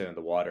tossed into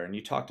the water. And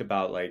you talked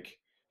about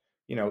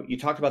you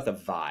talked about the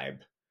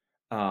vibe.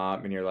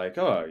 And you're like,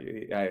 oh,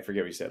 I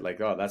forget what you said.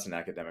 Like, oh, that's an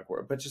academic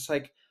word. But just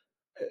like,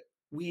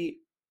 we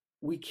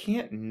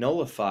can't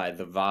nullify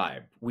the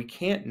vibe. We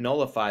can't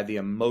nullify the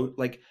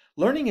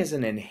learning is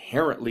an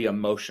inherently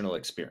emotional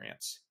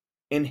experience.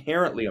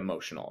 Inherently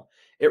emotional.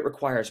 It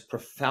requires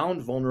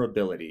profound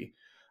vulnerability,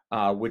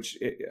 which,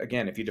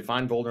 again, if you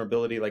define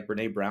vulnerability like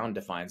Brene Brown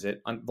defines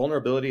it,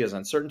 vulnerability is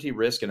uncertainty,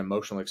 risk, and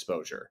emotional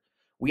exposure.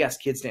 We ask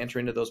kids to enter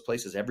into those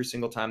places every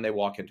single time they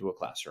walk into a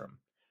classroom.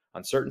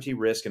 Uncertainty,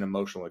 risk, and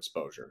emotional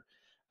exposure.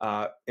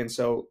 And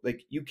so,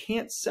 you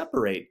can't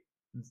separate,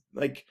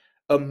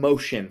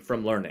 emotion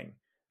from learning.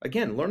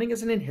 Again, learning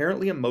is an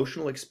inherently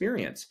emotional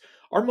experience.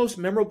 Our most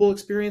memorable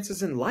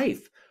experiences in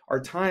life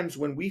are times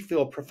when we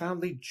feel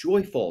profoundly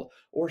joyful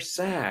or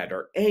sad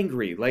or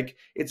angry.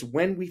 It's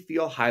when we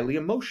feel highly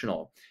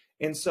emotional.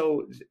 And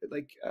so,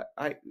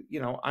 I'm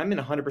in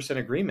 100%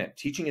 agreement.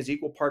 Teaching is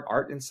equal part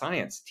art and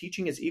science.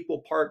 Teaching is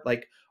equal part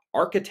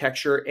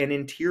architecture and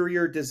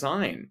interior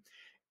design.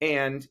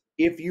 And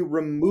if you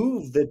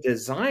remove the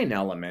design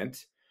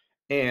element,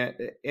 and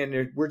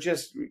we're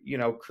just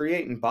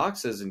creating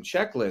boxes and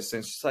checklists,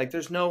 and it's just like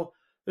there's no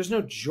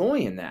joy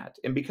in that.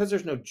 And because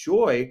there's no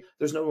joy,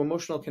 there's no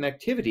emotional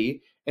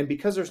connectivity. And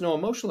because there's no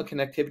emotional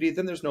connectivity,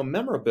 then there's no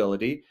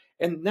memorability.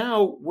 And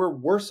now we're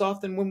worse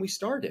off than when we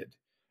started.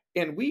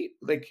 And we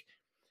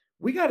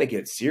got to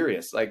get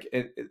serious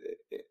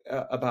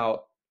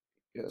about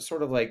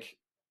sort of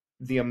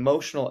the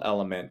emotional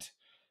element,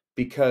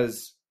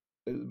 because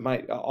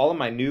all of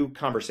my new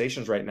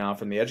conversations right now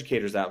from the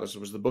Educators Atlas,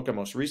 which was the book I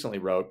most recently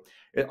wrote,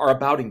 are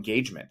about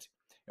engagement.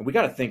 And we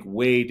got to think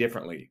way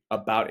differently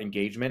about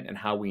engagement and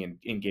how we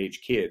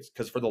engage kids.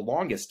 Because for the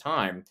longest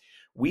time,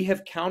 we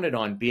have counted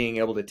on being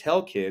able to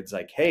tell kids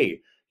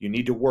hey, you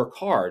need to work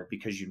hard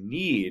because you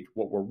need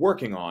what we're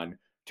working on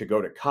to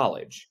go to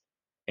college.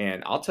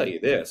 And I'll tell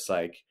you this,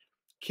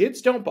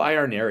 kids don't buy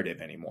our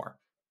narrative anymore.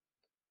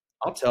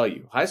 I'll tell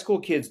you, high school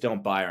kids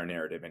don't buy our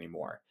narrative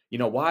anymore. You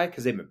know why?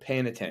 Because they've been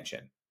paying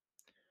attention.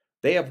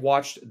 They have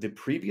watched the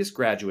previous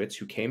graduates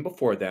who came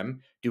before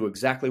them do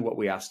exactly what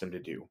we asked them to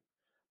do.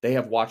 They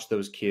have watched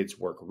those kids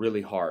work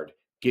really hard,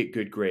 get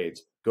good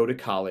grades, go to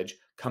college,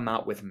 come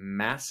out with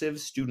massive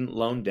student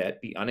loan debt,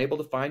 be unable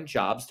to find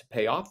jobs to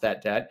pay off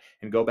that debt,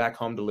 and go back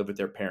home to live with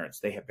their parents.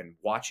 They have been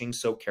watching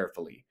so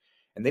carefully.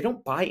 And they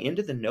don't buy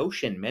into the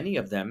notion, many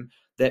of them,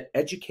 that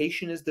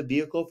education is the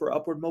vehicle for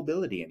upward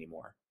mobility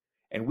anymore.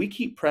 And we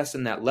keep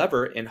pressing that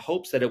lever in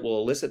hopes that it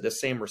will elicit the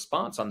same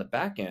response on the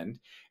back end.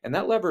 And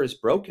that lever is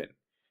broken.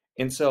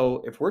 And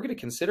so if we're going to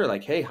consider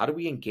hey, how do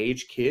we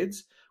engage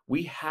kids?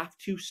 We have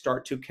to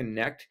start to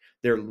connect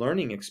their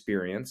learning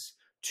experience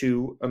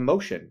to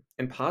emotion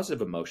and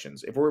positive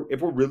emotions. If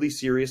we're really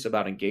serious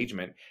about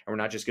engagement and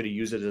we're not just going to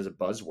use it as a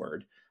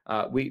buzzword,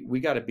 we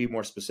got to be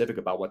more specific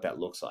about what that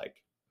looks like.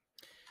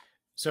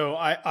 So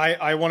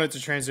I wanted to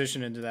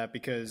transition into that,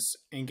 because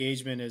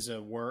engagement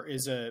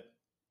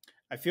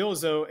I feel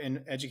as though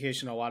in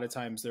education, a lot of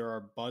times there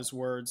are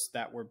buzzwords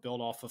that were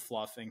built off of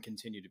fluff and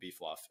continue to be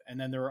fluff. And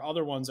then there are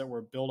other ones that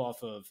were built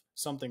off of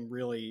something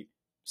really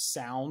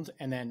sound,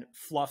 and then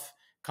fluff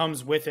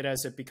comes with it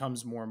as it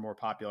becomes more and more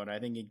popular. And I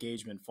think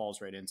engagement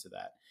falls right into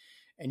that.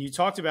 And you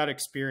talked about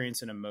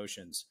experience and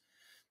emotions.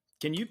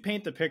 Can you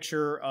paint the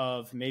picture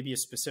of maybe a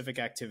specific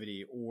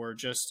activity, or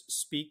just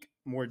speak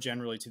more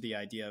generally to the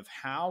idea of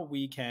how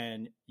we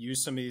can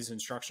use some of these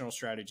instructional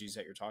strategies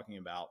that you're talking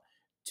about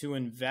to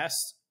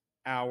invest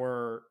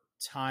our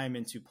time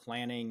into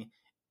planning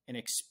an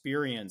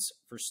experience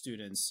for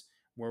students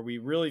where we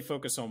really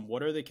focus on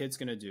what are the kids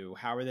going to do?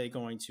 How are they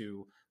going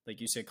to, like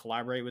you said,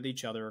 collaborate with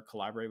each other,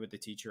 collaborate with the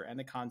teacher and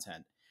the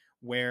content,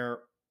 where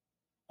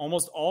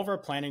almost all of our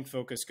planning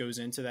focus goes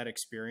into that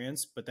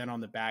experience, but then on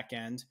the back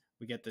end,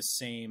 we get the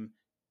same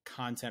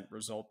content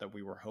result that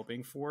we were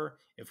hoping for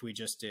if we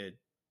just did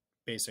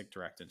basic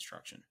direct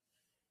instruction.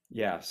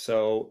 Yeah.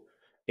 So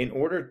in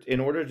order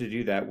to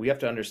do that, we have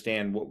to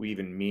understand what we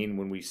even mean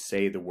when we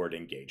say the word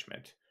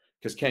engagement.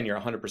 Because Ken, you're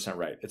 100%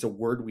 right. It's a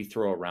word we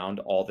throw around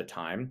all the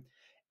time.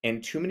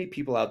 And too many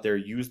people out there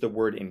use the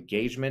word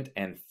engagement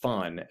and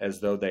fun as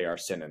though they are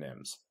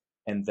synonyms,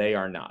 and they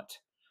are not.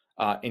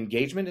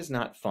 Engagement is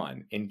not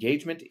fun.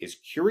 Engagement is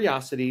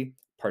curiosity,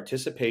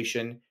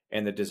 participation,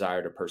 and the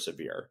desire to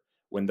persevere.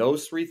 When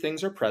those three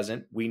things are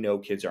present, we know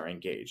kids are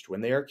engaged.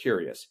 When they are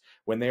curious,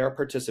 when they are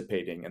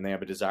participating, and they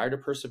have a desire to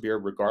persevere,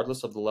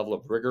 regardless of the level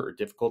of rigor or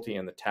difficulty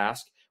in the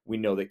task, we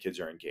know that kids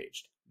are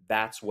engaged.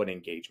 That's what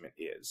engagement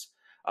is.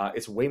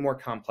 It's way more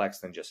complex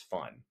than just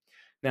fun.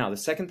 Now, the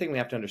second thing we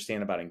have to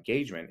understand about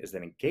engagement is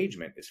that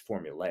engagement is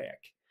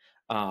formulaic.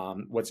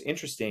 What's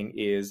interesting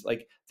is,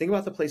 like, think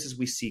about the places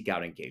we seek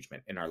out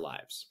engagement in our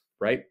lives,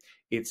 right?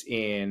 It's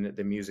in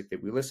the music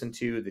that we listen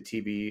to, the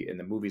TV and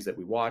the movies that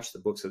we watch, the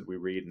books that we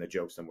read, and the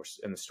jokes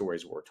and the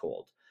stories we're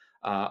told.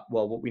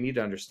 Well, what we need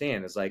to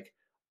understand is, like,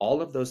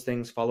 all of those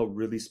things follow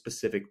really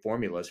specific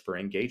formulas for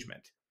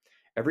engagement.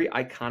 Every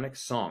iconic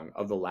song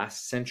of the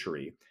last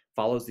century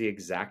follows the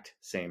exact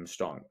same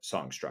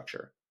song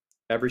structure.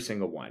 Every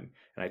single one.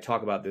 And I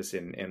talk about this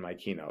in my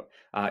keynote.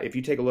 If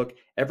you take a look,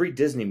 every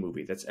Disney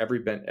movie that's ever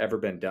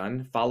been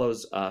done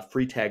follows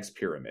Freytag's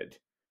pyramid,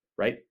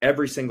 right?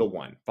 Every single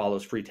one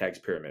follows Freytag's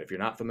pyramid. If you're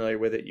not familiar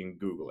with it, you can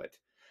Google it.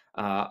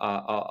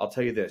 I'll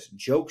tell you this,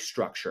 joke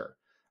structure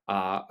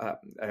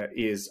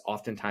is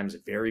oftentimes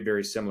very,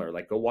 very similar.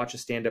 Like, go watch a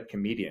stand-up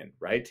comedian,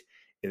 right?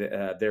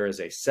 There is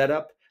a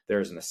setup,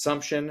 there's an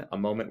assumption, a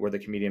moment where the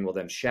comedian will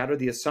then shatter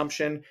the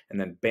assumption, and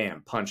then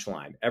bam,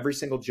 punchline. Every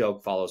single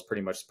joke follows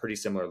pretty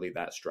similarly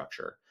that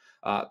structure.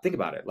 Think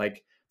about it.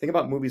 Like, think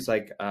about movies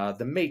like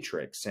The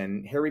Matrix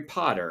and Harry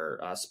Potter,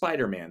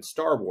 Spider-Man,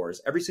 Star Wars.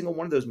 Every single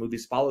one of those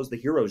movies follows the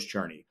hero's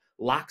journey,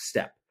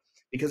 lockstep,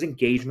 because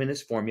engagement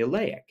is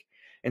formulaic.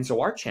 And so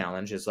our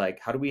challenge is, like,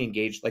 how do we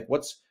engage? Like,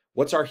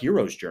 what's our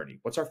hero's journey?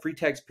 What's our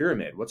Freytag's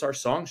pyramid? What's our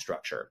song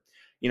structure?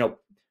 You know,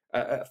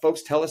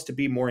 folks tell us to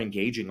be more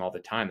engaging all the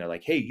time. They're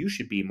like, hey, you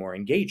should be more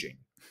engaging.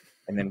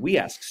 And then we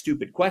ask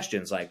stupid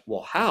questions like,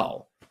 well,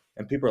 how?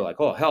 And people are like,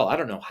 oh, hell, I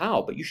don't know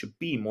how, but you should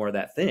be more of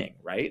that thing,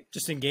 right?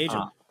 Just engage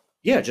them.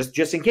 Yeah,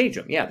 just engage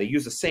them. Yeah, they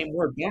use the same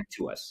word back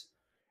to us.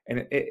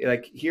 And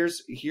like,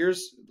 here's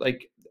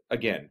like,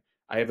 again,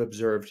 I have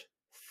observed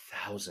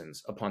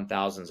thousands upon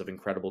thousands of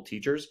incredible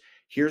teachers.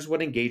 Here's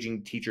what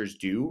engaging teachers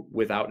do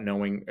without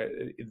knowing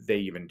they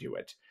even do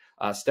it.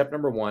 Step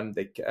number one,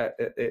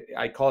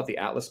 I call it the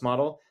ATLAS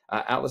model.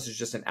 ATLAS is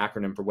just an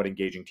acronym for what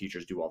engaging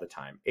teachers do all the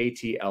time.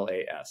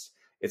 ATLAS.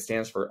 It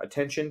stands for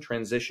attention,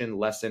 transition,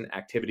 lesson,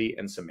 activity,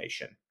 and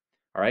summation.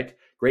 All right.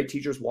 Great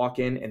teachers walk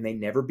in and they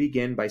never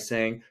begin by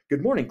saying,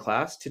 good morning,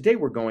 class. Today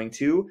we're going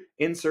to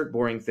insert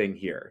boring thing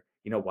here.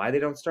 You know why they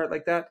don't start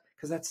like that?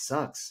 Because that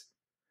sucks.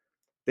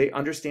 They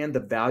understand the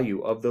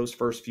value of those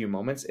first few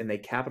moments, and they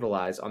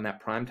capitalize on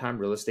that primetime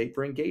real estate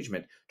for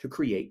engagement to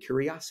create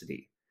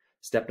curiosity.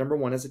 Step number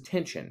one is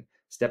attention.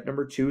 Step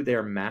number two, they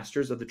are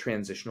masters of the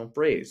transitional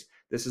phrase.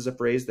 This is a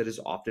phrase that is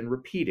often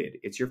repeated.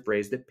 It's your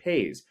phrase that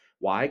pays.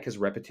 Why? Because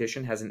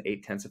repetition has an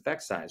 8/10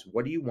 effect size.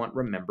 What do you want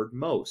remembered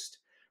most,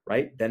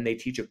 right? Then they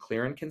teach a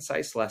clear and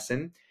concise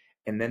lesson.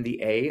 And then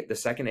the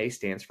second A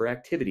stands for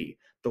activity.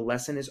 The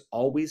lesson is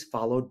always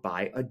followed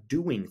by a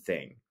doing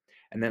thing.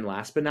 And then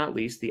last but not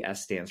least, the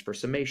S stands for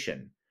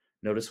summation.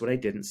 Notice what I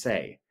didn't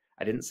say.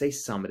 I didn't say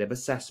summative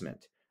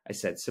assessment. I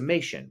said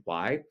summation.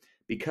 Why?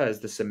 Because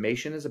the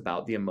summation is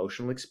about the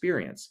emotional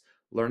experience.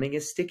 Learning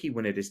is sticky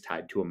when it is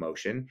tied to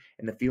emotion,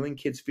 and the feeling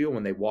kids feel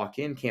when they walk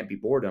in can't be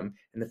boredom,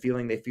 and the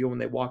feeling they feel when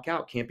they walk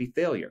out can't be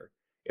failure.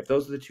 If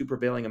those are the two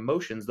prevailing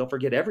emotions, they'll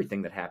forget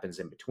everything that happens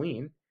in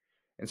between.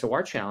 And so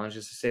our challenge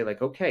is to say,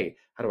 like, okay,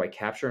 how do I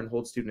capture and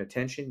hold student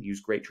attention,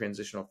 use great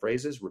transitional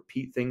phrases,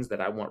 repeat things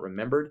that I want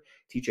remembered,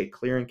 teach a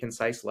clear and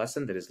concise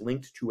lesson that is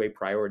linked to a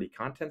priority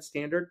content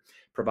standard,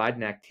 provide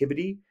an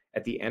activity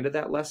at the end of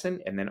that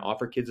lesson, and then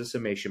offer kids a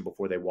summation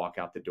before they walk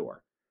out the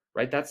door,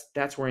 right?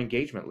 That's where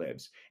engagement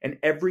lives. And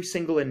every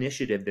single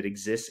initiative that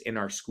exists in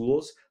our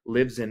schools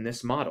lives in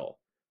this model,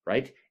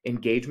 right?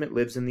 Engagement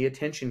lives in the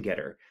attention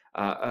getter.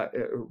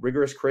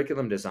 Rigorous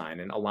curriculum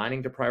design and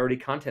aligning to priority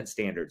content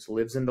standards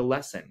lives in the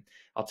lesson.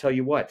 I'll tell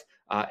you what,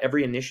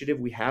 Every initiative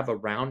we have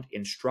around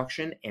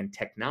instruction and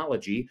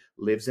technology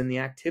lives in the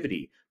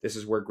activity. This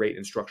is where great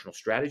instructional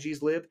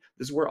strategies live.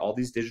 This is where all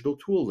these digital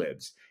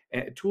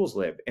tools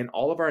live. And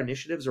all of our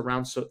initiatives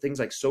around things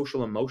like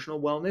social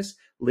emotional wellness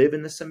live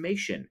in the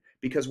summation,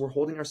 because we're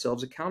holding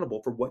ourselves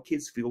accountable for what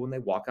kids feel when they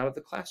walk out of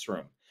the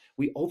classroom.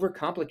 We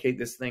overcomplicate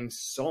this thing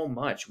so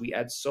much. We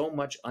add so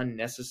much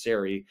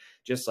unnecessary,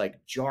 just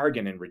like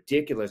jargon and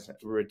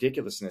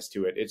ridiculousness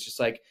to it. It's just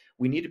like,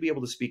 we need to be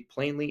able to speak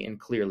plainly and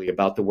clearly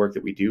about the work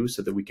that we do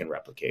so that we can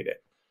replicate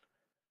it.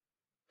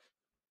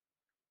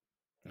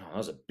 Oh, that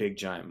was a big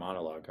giant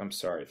monologue. I'm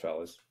sorry,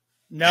 fellas.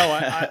 No,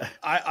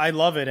 I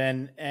love it.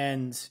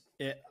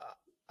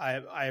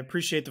 I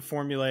appreciate the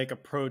formulaic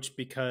approach,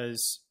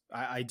 because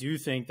I do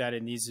think that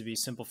it needs to be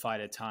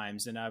simplified at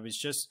times. And I was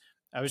just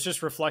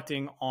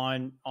reflecting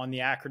on the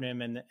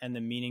acronym and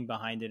the meaning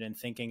behind it, and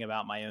thinking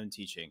about my own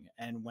teaching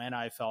and when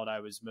I felt I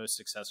was most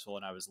successful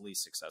and I was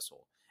least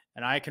successful.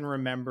 And I can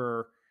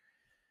remember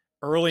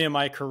early in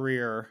my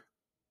career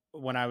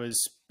when I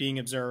was being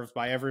observed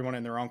by everyone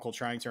and their uncle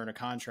trying to earn a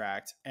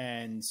contract,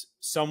 and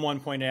someone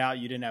pointed out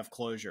you didn't have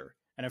closure.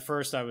 And at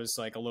first I was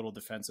like a little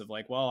defensive,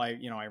 like, well, I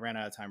ran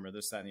out of time, or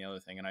this, that, and the other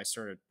thing. And I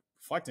started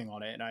reflecting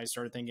on it, and I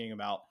started thinking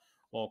about,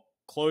 well,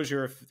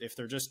 closure, if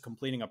they're just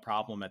completing a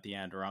problem at the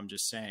end, or I'm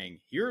just saying,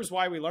 here's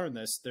why we learned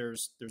this,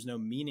 there's no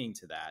meaning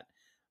to that.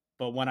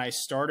 But when I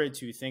started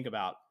to think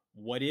about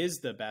what is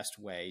the best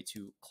way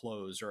to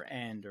close or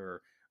end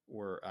or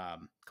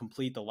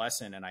complete the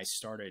lesson, and I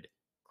started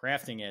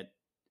crafting it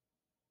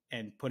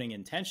and putting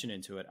intention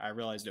into it, I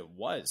realized it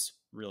was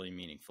really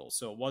meaningful.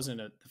 So it wasn't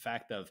the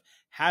fact of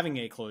having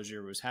a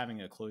closure, it was having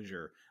a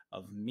closure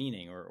of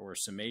meaning or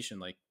summation,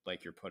 like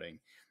you're putting.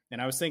 And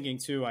I was thinking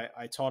too,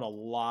 I taught a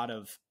lot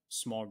of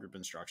small group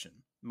instruction.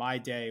 My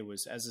day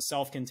was, as a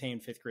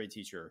self-contained 5th grade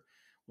teacher,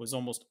 was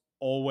almost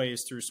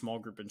always through small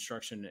group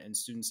instruction and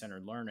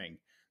student-centered learning.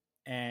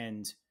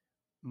 And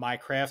my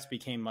craft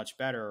became much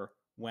better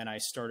when I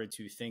started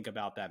to think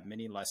about that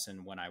mini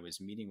lesson when I was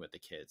meeting with the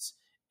kids,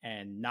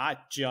 and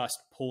not just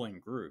pulling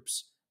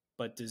groups,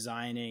 but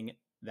designing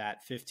that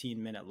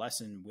 15-minute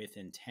lesson with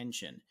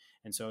intention.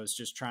 And so it's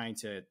just trying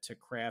to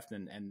craft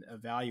and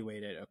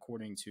evaluate it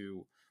according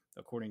to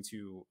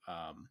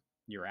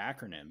your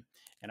acronym.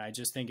 And I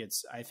just think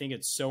it's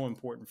so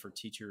important for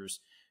teachers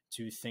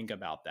to think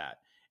about that.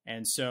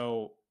 And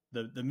so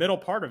the middle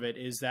part of it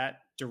is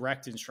that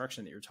direct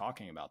instruction that you're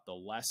talking about, the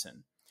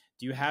lesson.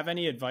 Do you have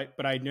any advice?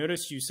 But I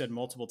noticed you said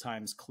multiple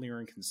times clear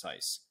and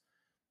concise.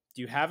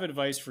 Do you have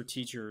advice for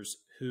teachers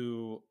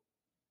who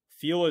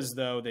feel as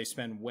though they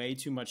spend way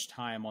too much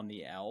time on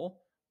the L,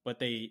 but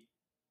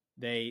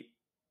they're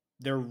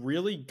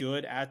really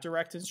good at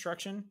direct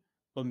instruction,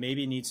 but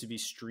maybe needs to be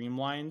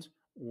streamlined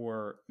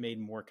or made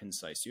more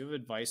concise? Do you have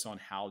advice on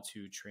how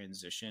to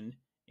transition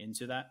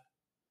into that?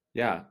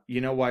 Yeah.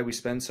 You know why we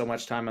spend so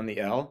much time on the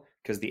L?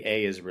 Because the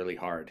A is really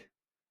hard.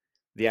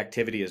 The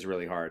activity is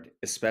really hard,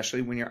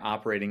 especially when you're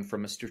operating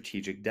from a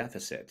strategic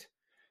deficit.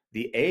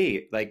 The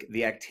A, like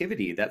the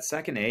activity, that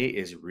second A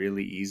is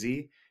really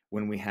easy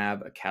when we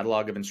have a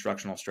catalog of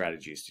instructional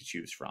strategies to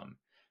choose from,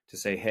 to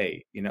say,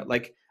 hey,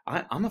 like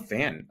I'm a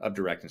fan of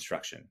direct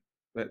instruction,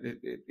 but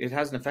it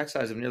has an effect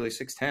size of nearly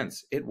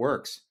 6/10. It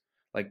works.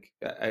 Like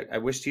I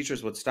wish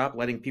teachers would stop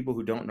letting people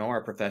who don't know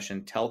our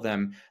profession tell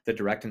them that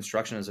direct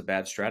instruction is a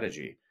bad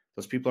strategy.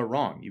 Those people are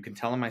wrong. You can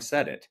tell them I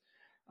said it.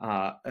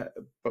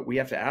 But we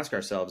have to ask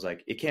ourselves,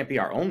 like, it can't be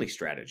our only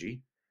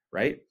strategy,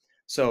 right?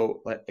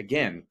 So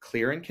again,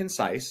 clear and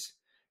concise.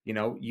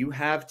 You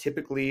have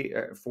typically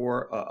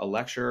for a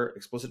lecture,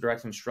 explicit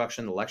direct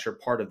instruction, the lecture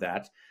part of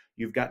that,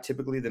 you've got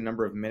typically the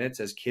number of minutes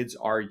as kids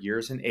are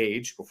years in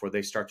age before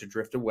they start to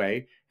drift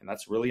away. And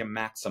that's really a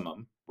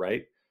maximum,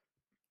 right?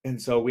 And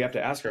so we have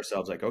to ask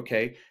ourselves, like,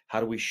 okay,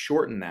 how do we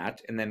shorten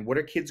that? And then what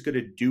are kids going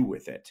to do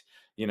with it?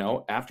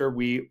 After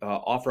we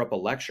offer up a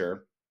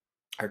lecture,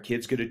 are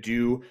kids going to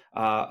do,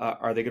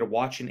 are they going to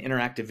watch an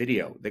interactive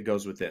video that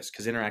goes with this?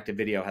 Because interactive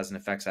video has an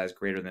effect size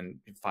greater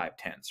than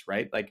 5/10,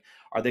 right? Like,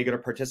 are they going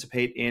to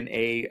participate in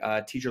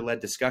a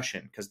teacher-led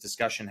discussion? Because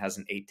discussion has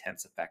an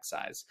 8/10 effect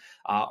size.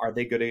 Are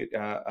they going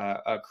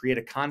to create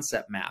a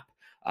concept map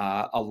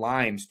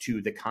aligned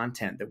to the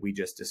content that we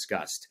just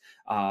discussed?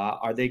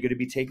 Are they going to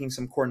be taking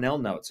some Cornell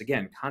notes?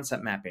 Again,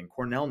 concept mapping,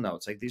 Cornell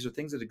notes, like these are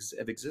things that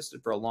have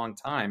existed for a long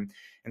time.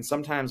 And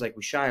sometimes like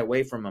we shy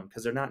away from them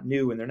because they're not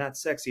new and they're not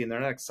sexy and they're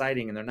not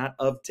exciting and they're not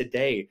of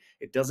today.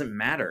 It doesn't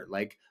matter.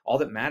 Like all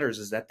that matters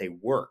is that they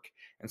work.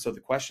 And so the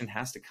question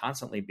has to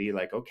constantly be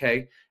like,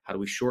 okay, how do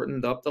we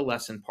shorten up the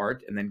lesson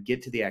part and then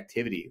get to the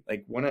activity?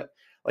 Like one of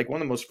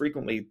the most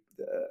frequently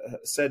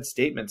said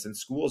statements in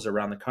schools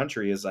around the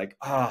country is like,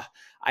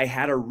 I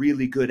had a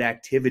really good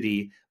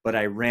activity, but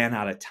I ran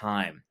out of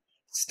time.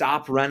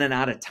 Stop running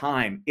out of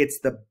time. It's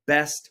the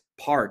best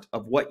part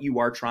of what you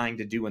are trying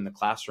to do in the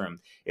classroom.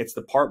 It's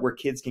the part where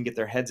kids can get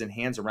their heads and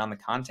hands around the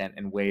content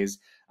in ways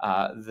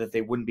that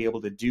they wouldn't be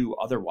able to do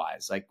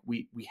otherwise. Like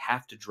we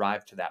have to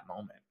drive to that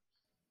moment.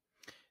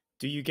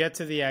 Do you get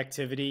to the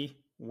activity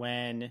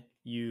when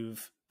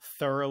you've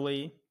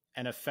thoroughly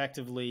and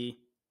effectively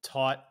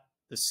taught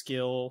the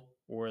skill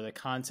or the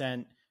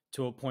content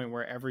to a point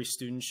where every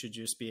student should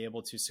just be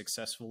able to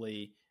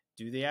successfully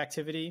do the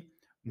activity?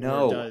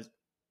 No,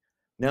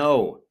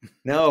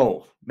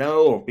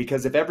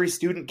 because if every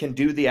student can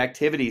do the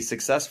activity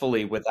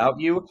successfully without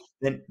you,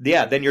 then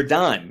then you're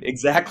done.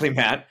 Exactly,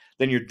 Matt.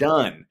 Then you're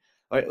done.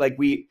 Like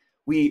we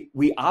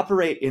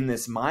operate in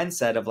this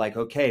mindset of like,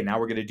 okay, now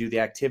we're going to do the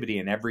activity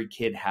and every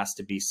kid has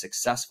to be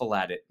successful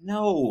at it.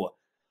 No,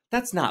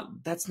 that's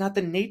not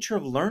the nature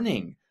of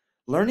learning.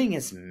 Learning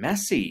is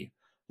messy.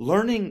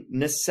 Learning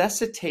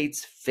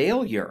necessitates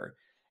failure.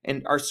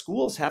 And our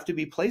schools have to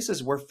be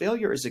places where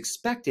failure is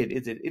expected.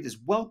 It is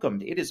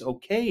welcomed. It is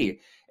okay.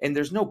 And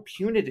there's no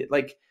punitive,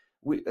 like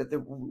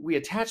we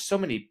attach so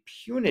many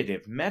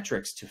punitive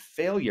metrics to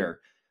failure.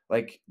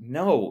 Like,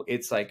 no,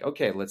 it's like,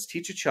 okay, let's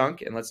teach a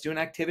chunk and let's do an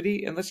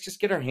activity and let's just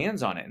get our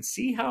hands on it and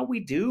see how we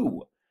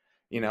do,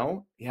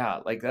 Yeah,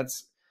 like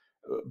that's,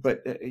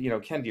 but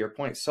Ken, to your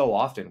point, so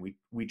often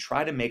we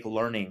try to make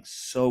learning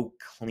so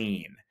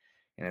clean,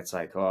 and it's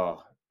like,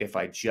 oh, if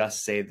I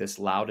just say this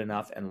loud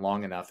enough and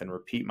long enough and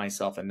repeat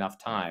myself enough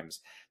times,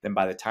 then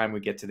by the time we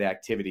get to the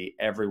activity,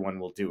 everyone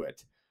will do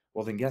it.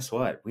 Well, then guess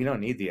what? We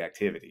don't need the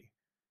activity.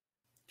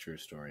 True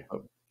story.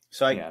 Oh,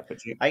 so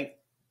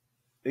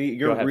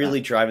you're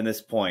really driving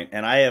this point,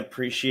 and I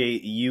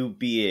appreciate you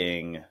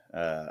being,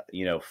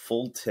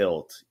 full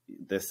tilt,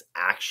 this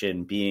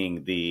action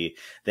being the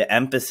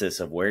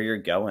emphasis of where you're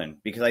going,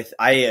 because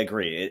I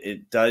agree.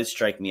 It does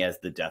strike me as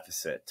the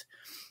deficit.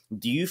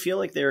 Do you feel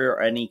like there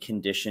are any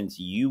conditions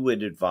you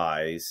would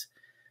advise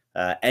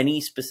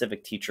any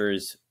specific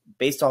teachers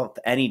based off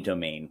any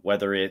domain,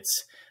 whether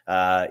it's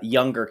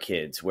younger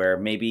kids where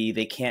maybe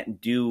they can't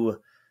do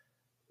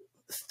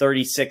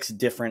 36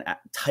 different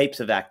types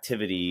of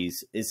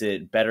activities? Is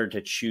it better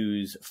to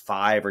choose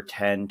 5 or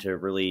 10 to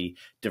really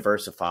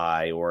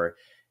diversify, or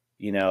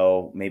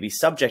maybe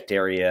subject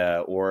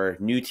area or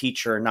new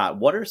teacher or not?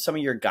 What are some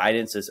of your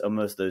guidance as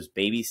almost those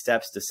baby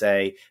steps to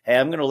say, hey,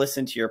 I'm going to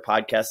listen to your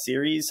podcast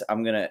series.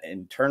 I'm going to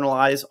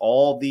internalize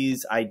all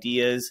these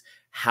ideas.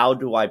 How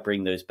do I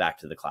bring those back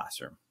to the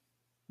classroom?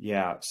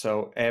 Yeah.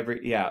 So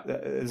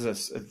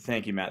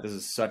thank you, Matt. This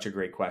is such a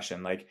great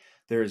question. Like,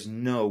 there is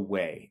no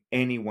way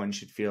anyone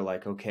should feel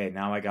like, okay,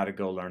 now I got to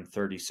go learn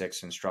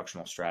 36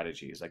 instructional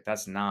strategies. Like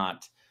that's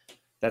not.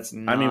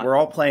 I mean, we're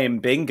all playing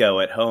bingo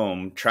at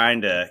home,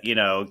 trying to,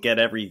 get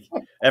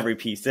every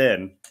piece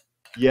in.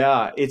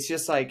 Yeah, it's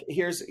just like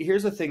here's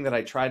the thing that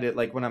I try to,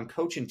 like, when I'm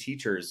coaching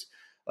teachers,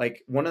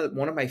 like one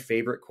of my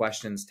favorite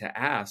questions to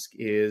ask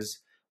is,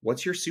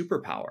 what's your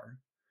superpower?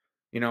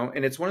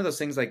 And it's one of those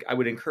things, like, I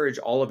would encourage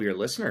all of your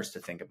listeners to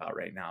think about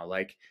right now.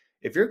 Like,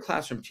 if you're a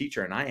classroom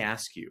teacher and I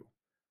ask you,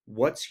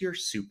 what's your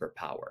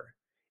superpower?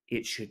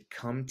 It should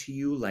come to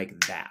you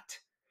like that.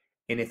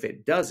 And if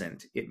it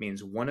doesn't, it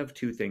means one of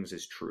two things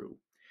is true.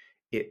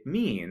 It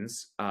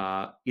means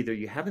either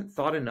you haven't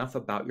thought enough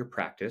about your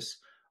practice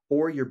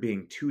or you're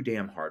being too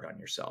damn hard on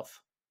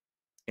yourself.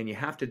 And you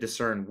have to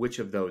discern which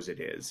of those it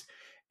is.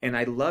 And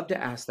I love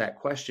to ask that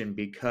question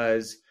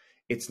because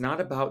it's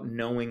not about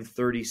knowing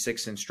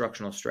 36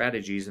 instructional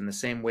strategies in the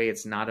same way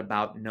it's not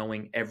about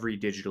knowing every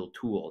digital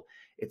tool.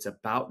 It's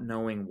about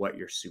knowing what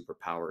your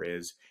superpower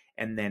is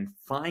and then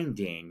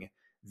finding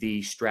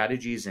the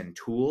strategies and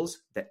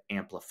tools that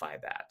amplify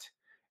that.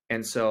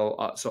 And so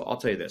I'll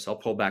tell you this, I'll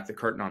pull back the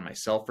curtain on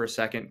myself for a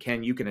second.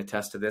 Ken, you can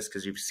attest to this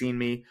because you've seen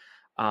me.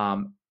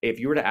 If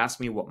you were to ask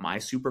me what my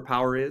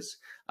superpower is,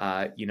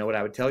 you know what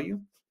I would tell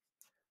you?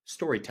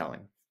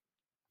 Storytelling.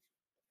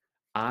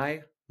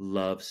 I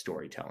love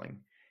storytelling.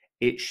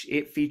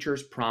 It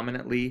features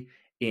prominently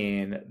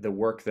in the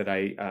work that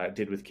I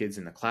did with kids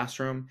in the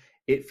classroom.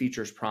 It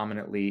features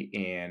prominently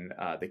in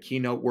the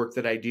keynote work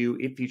that I do.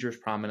 It features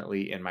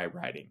prominently in my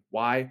writing.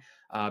 Why?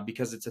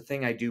 Because it's a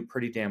thing I do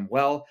pretty damn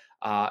well,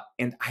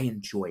 and I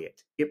enjoy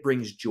it. It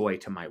brings joy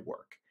to my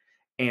work.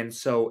 And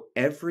so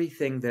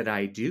everything that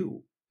I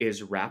do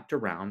is wrapped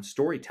around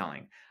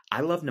storytelling.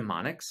 I love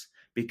mnemonics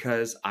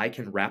because I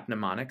can wrap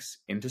mnemonics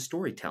into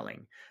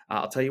storytelling.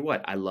 I'll tell you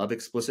what, I love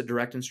explicit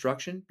direct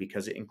instruction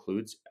because it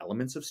includes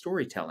elements of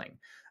storytelling.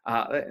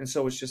 And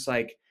so it's just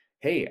like,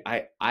 hey,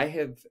 I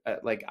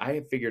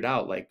have figured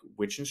out like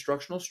which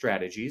instructional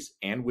strategies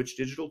and which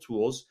digital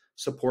tools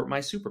support my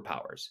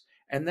superpowers.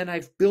 And then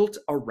I've built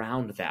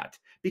around that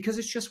because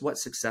it's just what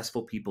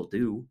successful people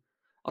do.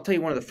 I'll tell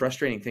you, one of the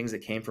frustrating things that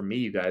came from me,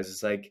 you guys,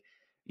 is like,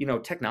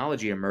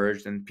 technology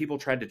emerged and people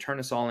tried to turn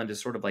us all into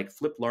sort of like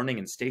flip learning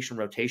and station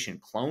rotation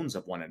clones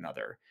of one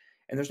another.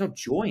 And there's no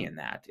joy in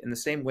that, in the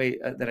same way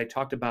that I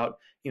talked about,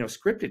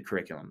 scripted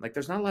curriculum. Like,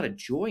 there's not a lot of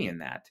joy in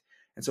that.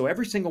 And so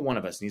every single one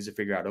of us needs to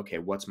figure out, okay,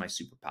 what's my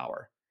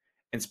superpower?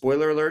 And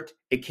spoiler alert,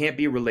 it can't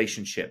be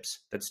relationships.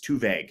 That's too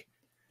vague.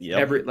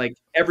 Yep.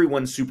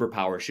 Everyone's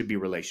superpower should be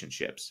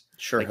relationships.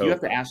 Sure. Like, you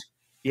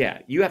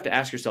have to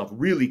ask yourself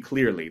really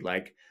clearly,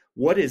 like,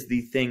 what is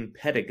the thing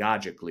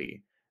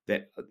pedagogically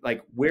that,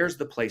 like, where's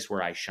the place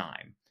where I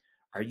shine?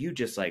 are you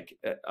just like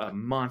a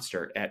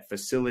monster at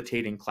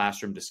facilitating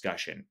classroom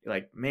discussion?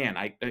 Like, man,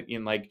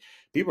 like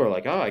people are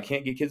like, oh, I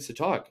can't get kids to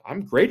talk.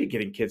 I'm great at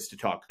getting kids to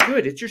talk.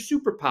 Good. It's your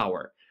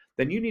superpower.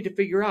 Then you need to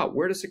figure out,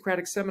 where does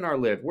Socratic seminar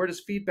live? Where does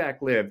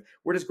feedback live?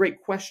 Where does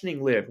great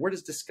questioning live? Where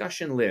does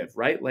discussion live,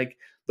 right? Like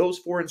those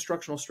 4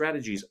 instructional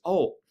strategies.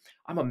 Oh,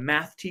 I'm a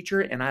math teacher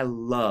and I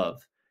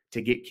love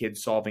to get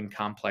kids solving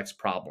complex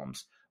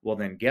problems. Well,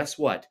 then guess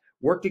what?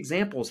 Worked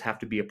examples have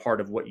to be a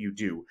part of what you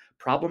do.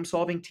 Problem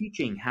solving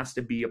teaching has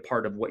to be a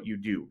part of what you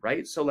do,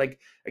 right? So like,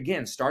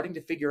 again, starting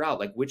to figure out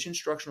like which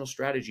instructional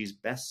strategies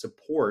best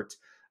support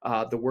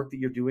the work that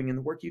you're doing and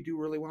the work you do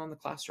really well in the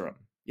classroom.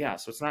 Yeah.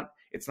 So it's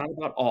not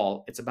about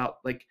all, it's about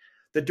like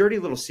the dirty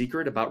little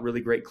secret about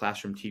really great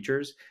classroom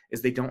teachers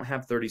is they don't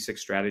have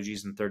 36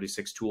 strategies and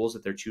 36 tools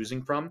that they're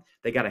choosing from.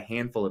 They got a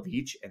handful of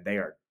each and they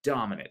are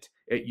dominant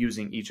at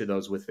using each of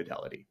those with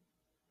fidelity.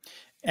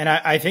 And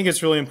I think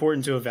it's really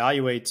important to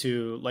evaluate,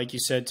 to, like you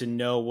said, to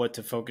know what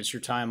to focus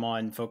your time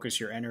on, focus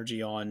your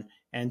energy on,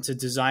 and to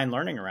design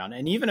learning around,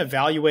 and even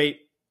evaluate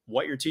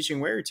what you're teaching,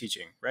 where you're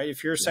teaching, right?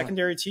 If you're a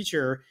secondary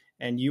teacher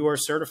and you are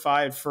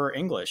certified for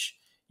English,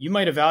 you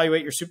might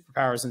evaluate your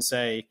superpowers and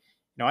say, you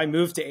know, I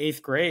moved to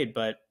 8th grade,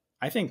 but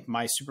I think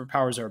my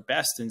superpowers are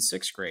best in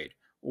 6th grade.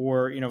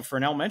 Or, you know, for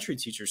an elementary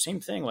teacher, same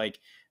thing. Like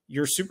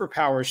your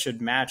superpowers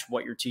should match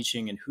what you're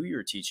teaching and who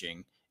you're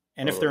teaching.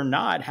 And if they're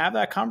not, have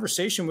that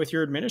conversation with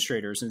your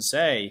administrators and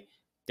say,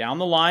 down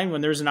the line, when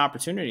there's an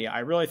opportunity, I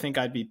really think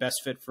I'd be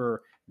best fit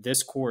for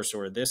this course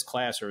or this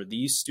class or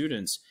these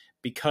students,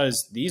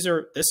 because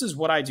this is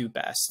what I do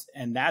best.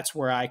 And that's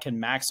where I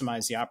can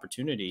maximize the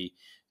opportunity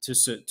to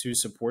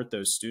support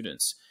those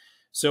students.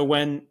 So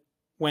when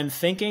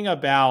thinking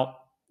about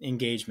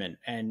engagement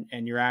and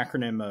your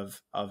acronym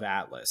of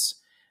ATLAS,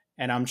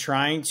 and I'm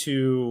trying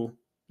to,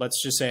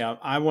 let's just say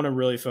I want to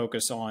really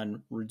focus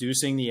on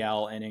reducing the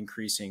L and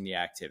increasing the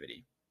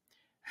activity.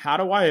 How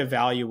do I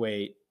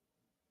evaluate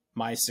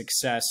my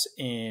success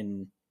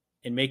in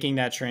making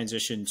that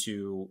transition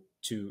to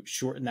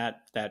shorten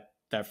that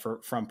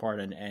front part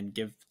and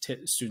give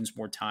students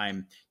more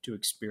time to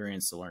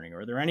experience the learning?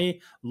 Are there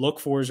any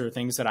look-fors or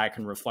things that I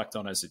can reflect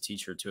on as a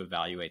teacher to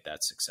evaluate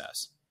that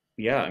success?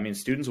 Yeah, I mean,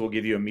 students will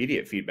give you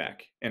immediate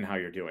feedback in how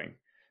you're doing.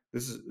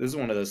 This is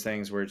one of those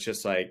things where it's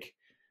just like,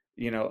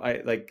 you know,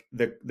 I like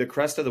the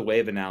crest of the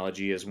wave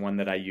analogy is one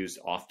that I use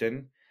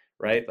often,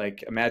 right?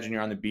 Like imagine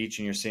you're on the beach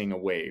and you're seeing a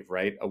wave,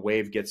 right? A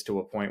wave gets to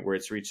a point where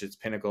it's reached its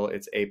pinnacle,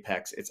 its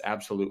apex, its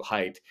absolute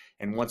height.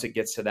 And once it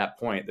gets to that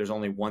point, there's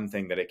only one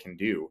thing that it can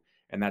do,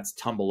 and that's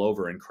tumble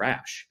over and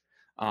crash.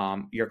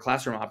 Your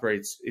classroom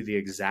operates the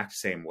exact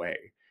same way.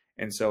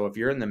 And so if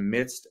you're in the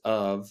midst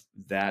of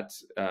that,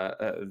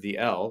 the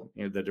L,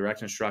 you know, the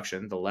direct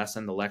instruction, the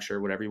lesson, the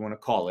lecture, whatever you want to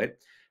call it,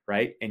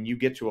 right? And you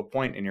get to a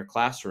point in your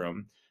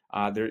classroom,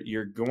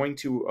 you're going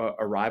to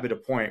arrive at a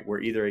point where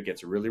either it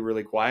gets really,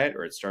 really quiet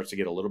or it starts to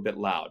get a little bit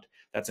loud.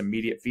 That's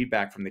immediate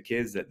feedback from the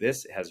kids that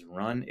this has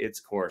run its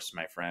course,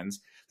 my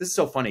friends. This is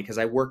so funny because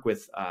I work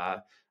with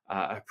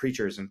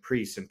preachers and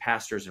priests and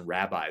pastors and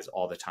rabbis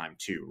all the time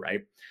too,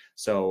 right?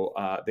 So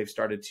they've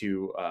started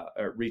to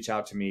reach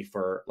out to me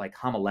for like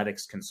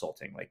homiletics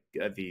consulting, like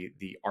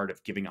the art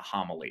of giving a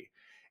homily.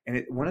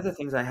 And one of the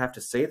things I have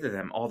to say to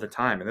them all the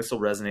time, and this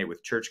will resonate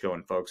with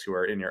church-going folks who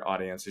are in your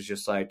audience, is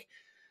just like,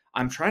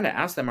 I'm trying to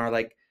ask them, I'm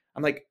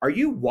like, are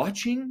you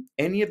watching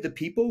any of the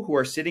people who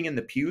are sitting in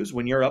the pews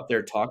when you're up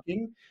there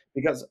talking?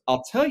 Because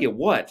I'll tell you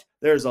what,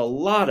 there's a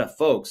lot of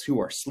folks who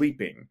are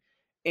sleeping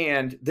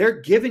and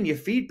they're giving you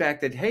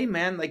feedback that, hey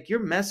man, like your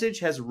message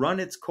has run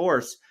its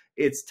course.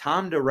 It's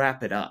time to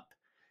wrap it up.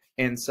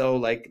 And so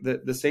like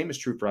the same is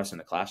true for us in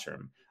the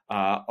classroom.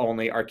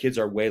 Only our kids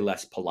are way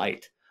less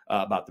polite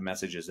about the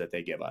messages that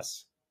they give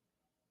us.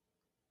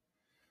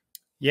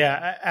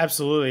 Yeah,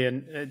 absolutely.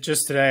 And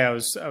just today I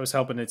was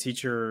helping a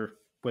teacher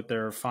with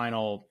their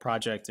final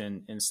project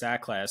in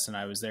stat class, and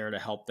I was there to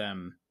help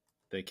them,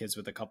 the kids,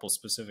 with a couple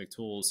specific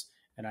tools.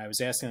 And I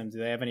was asking them, do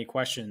they have any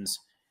questions?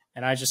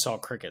 And I just saw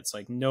crickets.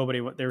 Like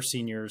nobody, they're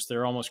seniors,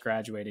 they're almost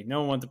graduating. No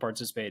one wanted to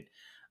participate.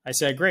 I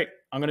said, great,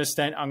 I'm going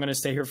to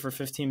stay here for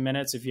 15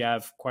 minutes. If you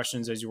have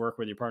questions as you work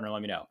with your partner,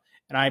 let me know.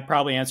 And I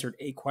probably answered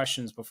 8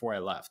 questions before I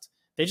left.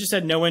 They just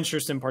had no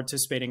interest in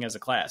participating as a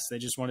class. They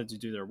just wanted to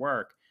do their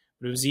work.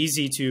 But it was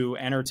easy to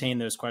entertain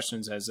those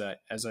questions as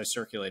I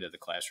circulated the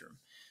classroom.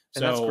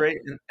 And that's great.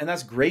 And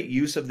that's great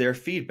use of their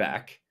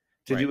feedback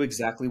to do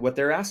exactly what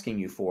they're asking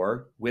you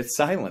for with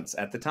silence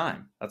at the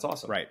time. That's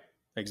awesome. Right.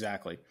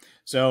 Exactly.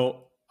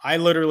 So I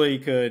literally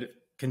could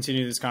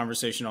continue this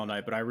conversation all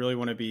night, but I really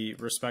want to be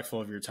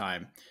respectful of your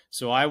time.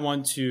 So I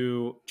want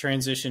to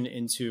transition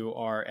into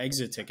our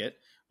exit ticket,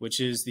 which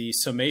is the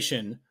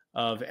summation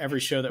of every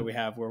show that we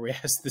have, where we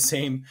ask the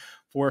same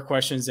 4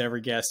 questions to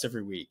every guest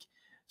every week.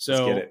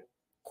 So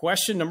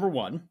question number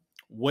 1,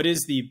 what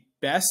is the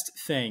best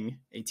thing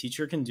a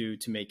teacher can do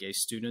to make a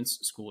student's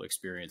school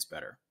experience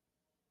better?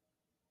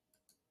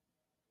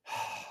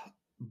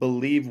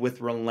 Believe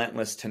with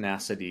relentless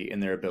tenacity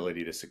in their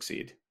ability to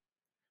succeed.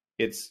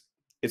 It's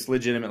it's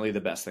legitimately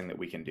the best thing that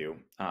we can do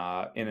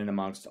in and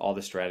amongst all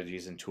the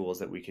strategies and tools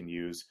that we can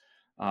use.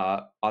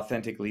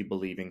 Authentically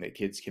believing that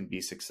kids can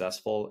be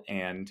successful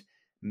and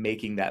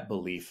making that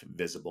belief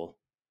visible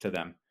to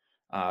them.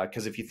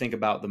 Because if you think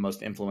about the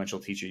most influential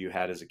teacher you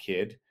had as a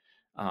kid,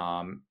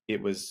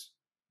 it was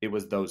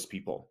those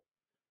people.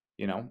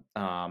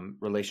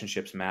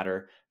 Relationships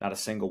matter. Not a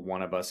single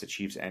one of us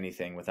achieves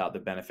anything without the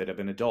benefit of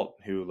an adult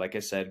who, like I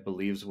said,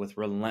 believes with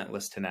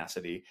relentless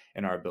tenacity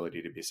in our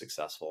ability to be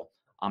successful.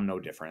 I'm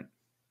no different.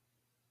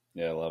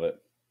 Yeah, I love it.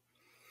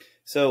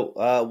 So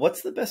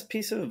what's the best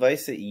piece of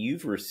advice that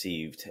you've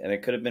received? And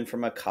it could have been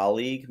from a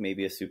colleague,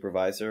 maybe a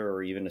supervisor,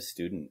 or even a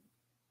student.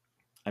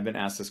 I've been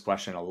asked this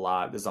question a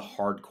lot. This is a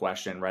hard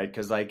question, right?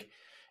 Because like,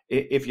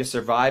 if you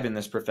survive in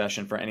this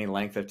profession for any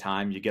length of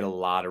time, you get a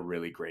lot of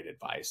really great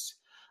advice.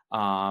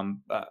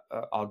 I'll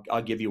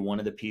give you one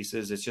of the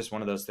pieces. It's just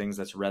one of those things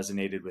that's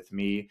resonated with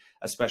me,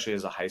 especially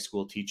as a high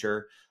school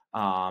teacher.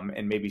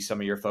 And maybe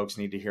some of your folks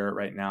need to hear it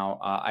right now.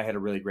 I had a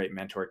really great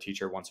mentor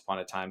teacher once upon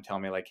a time tell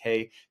me like,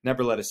 hey,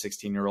 never let a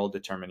 16-year-old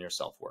determine your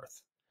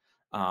self-worth.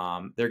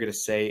 They're going to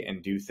say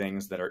and do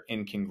things that are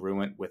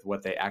incongruent with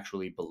what they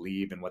actually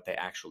believe and what they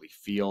actually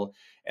feel.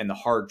 And the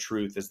hard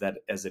truth is that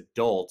as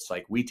adults,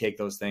 like we take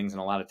those things and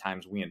a lot of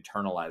times we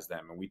internalize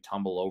them and we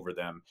tumble over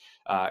them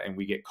and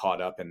we get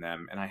caught up in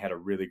them. And I had a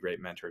really great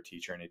mentor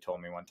teacher and he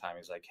told me one time,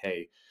 he's like,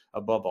 hey,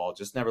 above all,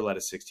 just never let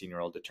a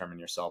 16-year-old determine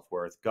your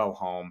self-worth. Go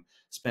home,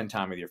 spend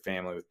time with your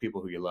family, with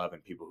people who you love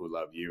and people who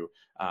love you.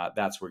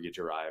 That's where you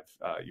derive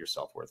your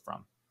self-worth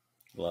from.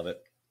 Love it.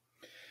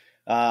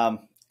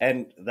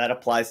 And that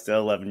applies to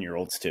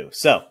 11-year-olds too.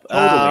 So,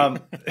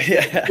 totally.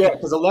 Yeah,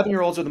 because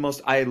 11-year-olds are the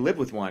most, I live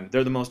with one.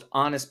 They're the most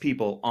honest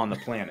people on the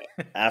planet.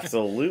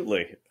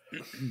 Absolutely.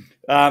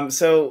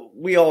 So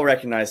we all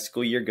recognize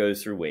school year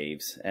goes through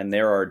waves and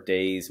there are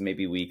days,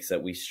 maybe weeks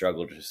that we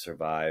struggle to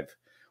survive.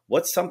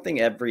 What's something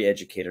every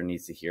educator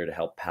needs to hear to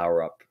help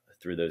power up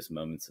through those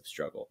moments of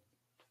struggle?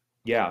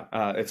 Yeah,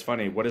 it's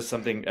funny. What is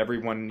something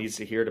everyone needs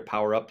to hear to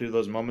power up through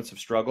those moments of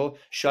struggle?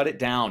 Shut it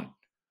down.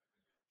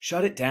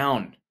 Shut it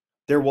down.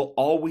 There will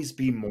always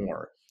be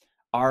more.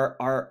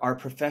 Our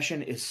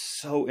profession is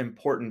so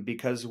important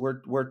because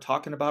we're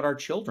talking about our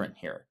children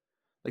here.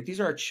 Like these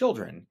are our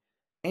children.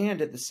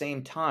 And at the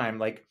same time,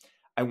 like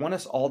I want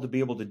us all to be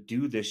able to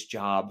do this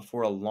job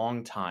for a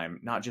long time,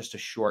 not just a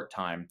short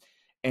time.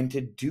 And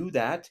to do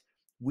that,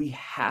 we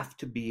have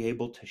to be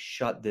able to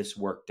shut this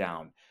work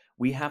down.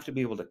 We have to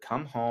be able to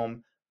come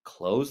home,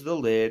 close the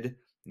lid,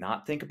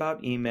 not think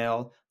about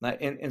email.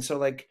 And so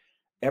like,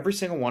 every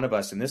single one of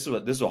us, and this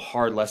is a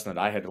hard lesson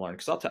that I had to learn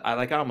because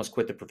I almost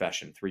quit the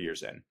profession 3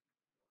 years in.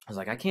 I was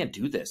like, I can't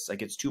do this.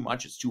 Like it's too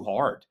much. It's too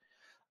hard.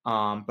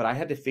 But I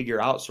had to figure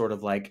out sort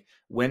of like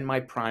when my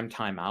prime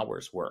time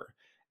hours were,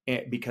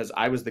 because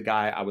I was the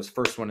guy. I was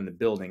first one in the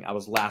building. I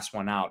was last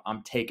one out.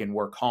 I'm taking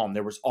work home.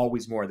 There was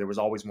always more. There was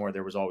always more.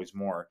 There was always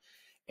more.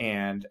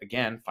 And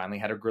again, finally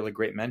had a really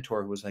great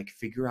mentor who was like,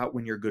 figure out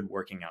when your good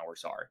working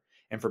hours are.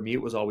 And for me,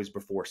 it was always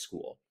before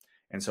school.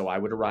 And so I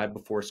would arrive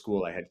before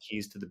school. I had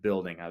keys to the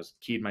building. I was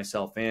keyed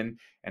myself in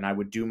and I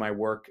would do my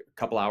work a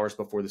couple hours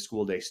before the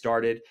school day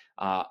started.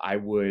 I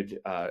would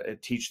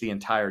teach the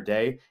entire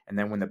day. And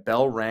then when the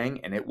bell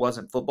rang and it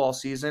wasn't football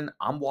season,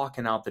 I'm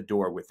walking out the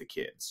door with the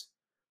kids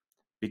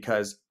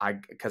because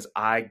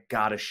I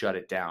got to shut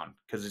it down.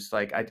 Because it's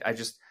like,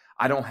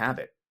 I don't have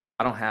it.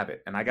 I don't have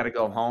it. And I got to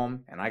go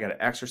home and I got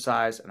to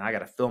exercise and I got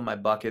to fill my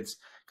buckets.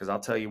 Because I'll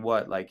tell you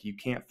what, like you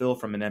can't fill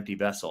from an empty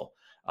vessel.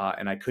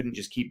 And I couldn't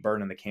just keep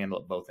burning the candle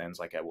at both ends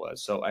like I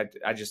was. So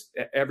I just,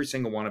 every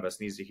single one of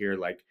us needs to hear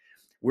like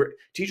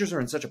teachers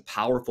are in such a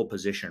powerful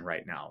position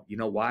right now. You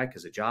know why?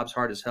 Because the job's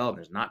hard as hell and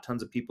there's not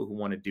tons of people who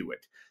want to do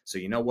it. So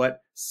you know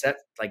what?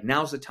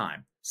 Now's the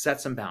time.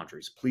 Set some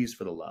boundaries, please,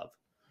 for the love.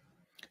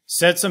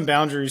 Set some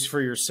boundaries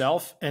for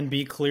yourself and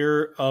be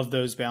clear of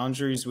those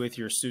boundaries with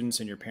your students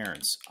and your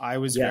parents. I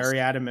was very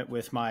adamant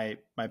with my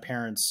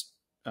parents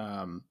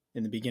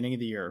in the beginning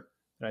of the year.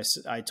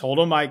 I told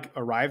them I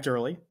arrived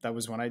early. That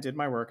was when I did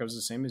my work. I was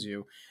the same as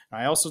you.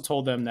 And I also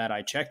told them that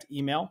I checked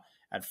email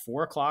at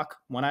 4:00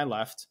 when I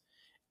left.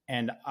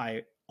 And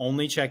I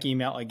only check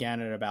email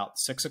again at about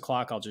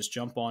 6:00. I'll just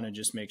jump on and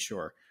just make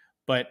sure.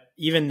 But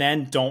even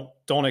then, don't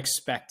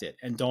expect it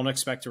and don't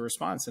expect a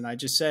response. And I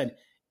just said,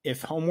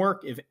 if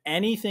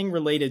anything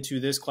related to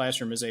this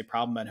classroom is a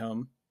problem at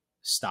home,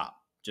 stop.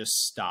 Just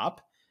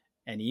stop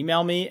and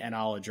email me and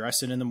I'll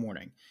address it in the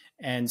morning.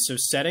 And so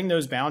setting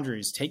those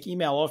boundaries, take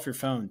email off your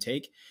phone,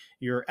 take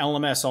your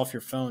LMS off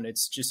your phone.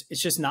 It's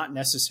just not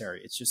necessary.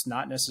 It's just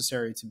not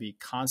necessary to be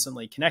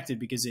constantly connected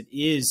because it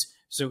is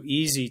so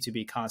easy to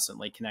be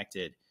constantly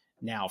connected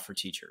now for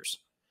teachers.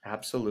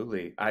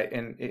 Absolutely.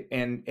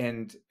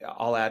 And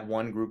I'll add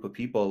one group of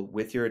people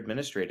with your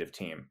administrative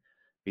team.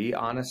 Be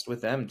honest with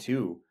them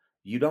too.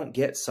 You don't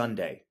get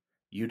Sunday.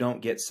 You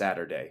don't get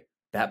Saturday.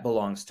 That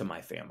belongs to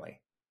my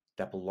family.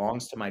 That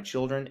belongs to my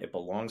children. It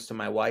belongs to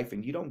my wife,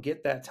 and you don't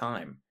get that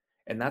time.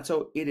 And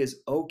it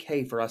is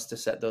okay for us to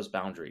set those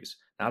boundaries.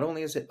 Not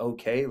only is it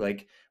okay,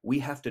 like we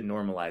have to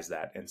normalize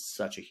that in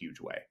such a huge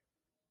way.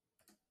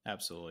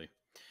 Absolutely.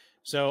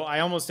 So I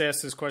almost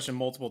asked this question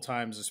multiple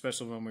times,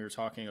 especially when we were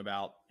talking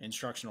about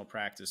instructional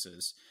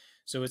practices.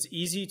 So it's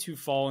easy to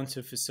fall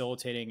into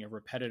facilitating a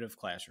repetitive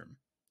classroom.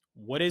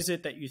 What is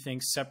it that you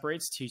think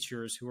separates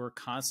teachers who are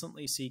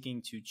constantly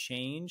seeking to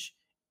change,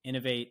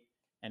 innovate,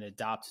 and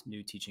adopt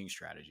new teaching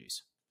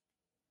strategies?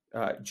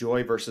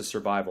 Joy versus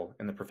survival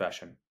in the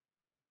profession,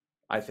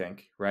 I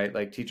think, right?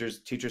 Like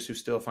teachers who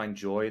still find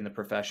joy in the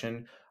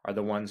profession are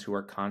the ones who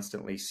are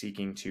constantly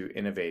seeking to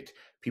innovate.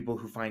 People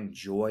who find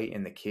joy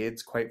in the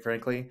kids, quite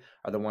frankly,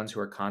 are the ones who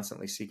are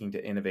constantly seeking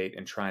to innovate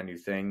and try new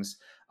things.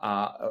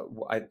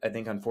 I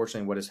think,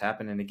 unfortunately, what has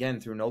happened, and again,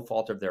 through no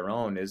fault of their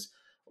own, is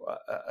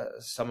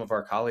some of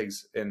our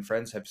colleagues and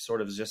friends have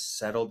sort of just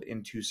settled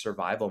into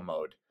survival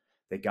mode.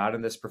 They got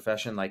in this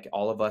profession like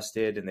all of us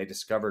did, and they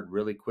discovered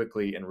really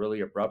quickly and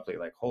really abruptly,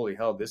 like, holy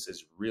hell, this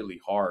is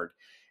really hard.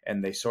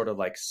 And they sort of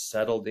like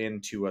settled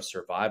into a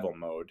survival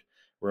mode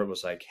where it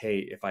was like, hey,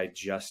 if I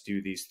just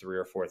do these 3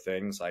 or 4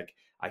 things, like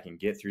I can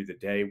get through the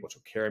day, which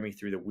will carry me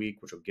through the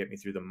week, which will get me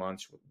through the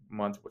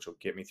month, which will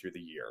get me through the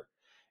year.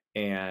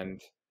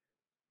 And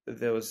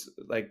those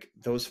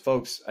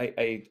folks,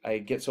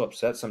 I get so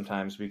upset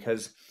sometimes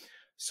because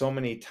so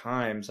many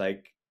times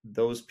like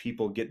those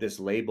people get this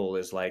label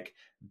as like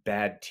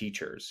bad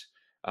teachers.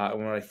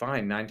 And what I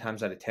find 9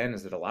 times out of 10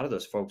 is that a lot of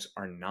those folks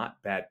are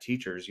not bad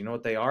teachers. You know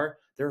what they are?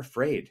 They're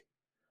afraid.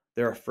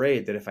 They're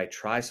afraid that if I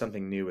try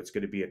something new, it's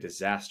going to be a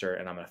disaster.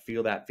 And I'm going to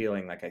feel that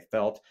feeling like I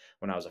felt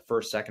when I was a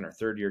first, second, or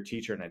third year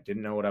teacher and I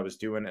didn't know what I was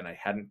doing and I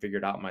hadn't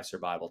figured out my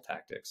survival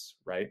tactics,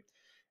 right?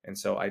 And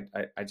so I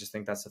just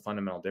think that's the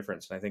fundamental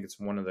difference. And I think it's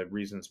one of the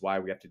reasons why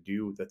we have to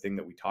do the thing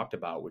that we talked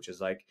about, which is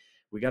like,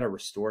 we got to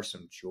restore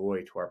some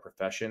joy to our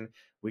profession.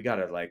 We got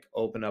to like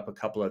open up a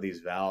couple of these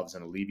valves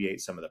and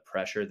alleviate some of the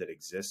pressure that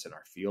exists in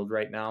our field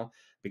right now,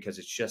 because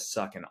it's just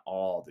sucking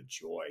all the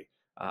joy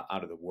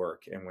out of the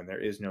work. And when there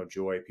is no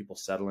joy, people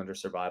settle into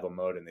survival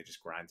mode and they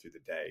just grind through the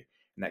day.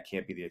 And that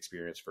can't be the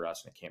experience for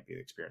us, and it can't be the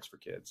experience for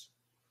kids.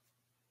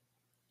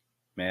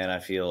 Man, I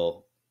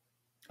feel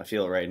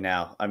it right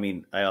now. I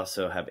mean, I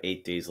also have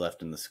 8 days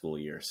left in the school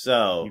year,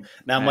 so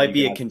that might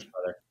be a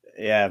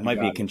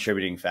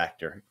contributing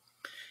factor.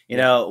 You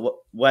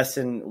know,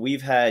 Weston,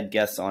 we've had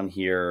guests on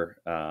here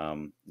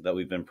that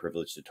we've been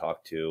privileged to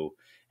talk to,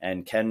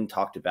 and Ken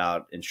talked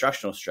about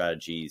instructional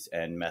strategies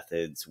and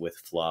methods with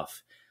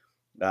fluff.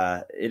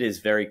 It is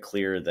very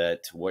clear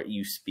that what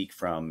you speak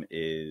from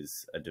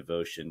is a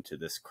devotion to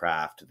this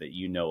craft that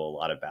you know a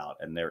lot about,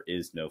 and there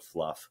is no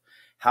fluff.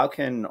 How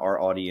can our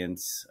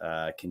audience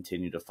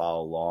continue to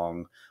follow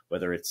along,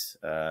 whether it's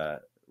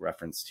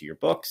reference to your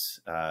books,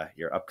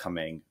 your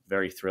upcoming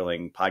very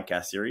thrilling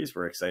podcast series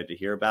we're excited to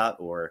hear about,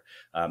 or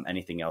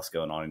anything else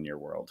going on in your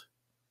world?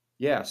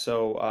 Yeah,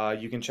 so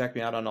you can check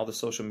me out on all the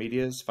social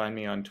medias. Find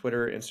me on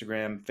Twitter,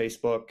 Instagram,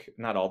 Facebook.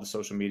 Not all the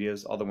social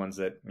medias, all the ones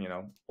that, you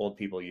know, old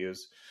people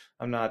use.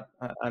 I'm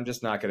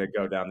just not going to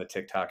go down the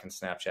TikTok and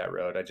Snapchat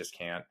road. I just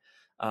can't.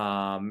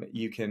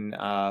 You can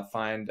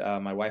find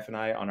my wife and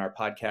I on our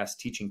podcast,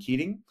 Teaching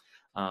Keating.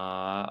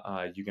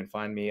 You can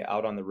find me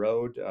out on the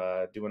road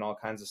doing all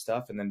kinds of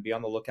stuff, and then be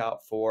on the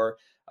lookout for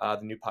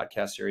the new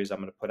podcast series I'm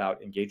going to put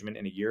out, Engagement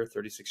in a Year,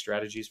 36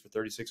 Strategies for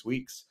 36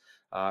 Weeks.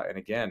 And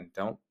again,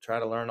 don't try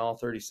to learn all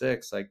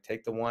 36. Like,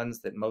 take the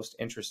ones that most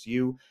interest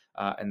you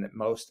and that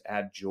most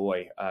add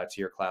joy to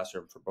your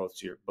classroom for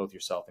both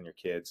yourself and your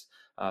kids.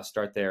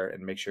 Start there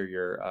and make sure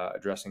you're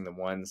addressing the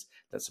ones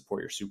that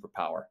support your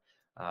superpower.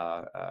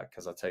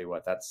 Because I'll tell you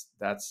what,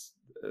 that's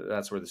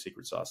where the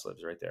secret sauce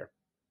lives, right there.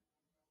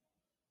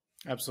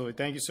 Absolutely.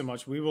 Thank you so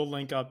much. We will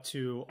link up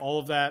to all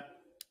of that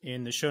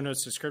in the show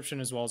notes description,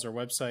 as well as our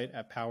website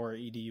at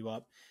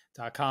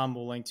powereduup.com.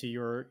 We'll link to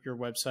your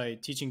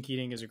website. Teaching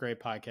Keating is a great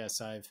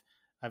podcast.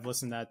 I've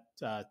listened to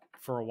that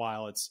for a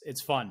while.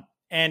 It's fun,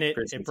 and it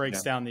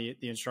breaks down the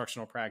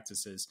instructional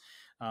practices.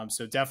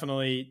 So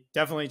definitely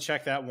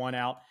check that one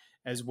out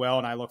as well.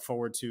 And I look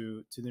forward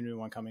to the new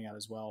one coming out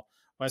as well.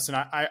 Weston,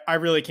 I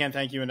really can't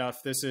thank you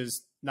enough. This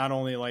is not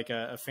only like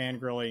a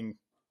fangirling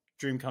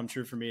dream come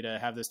true for me to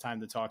have this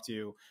time to talk to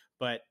you,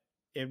 but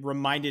it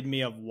reminded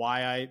me of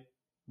why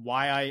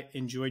I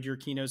enjoyed your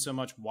keynote so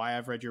much, why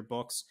I've read your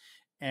books,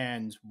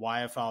 and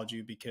why I followed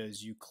you,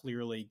 because you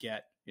clearly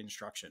get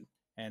instruction.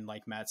 And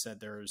like Matt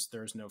said,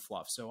 there's no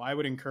fluff. So I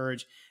would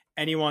encourage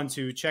anyone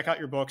to check out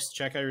your books,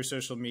 check out your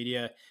social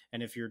media.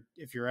 And if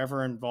you're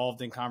ever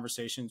involved in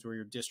conversations where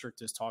your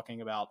district is talking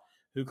about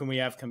who can we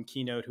have come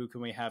keynote, who can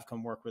we have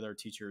come work with our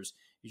teachers,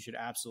 you should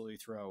absolutely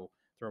throw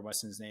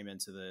Weston's name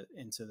into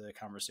the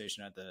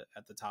conversation at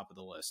the top of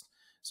the list.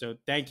 So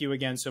thank you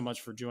again so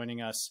much for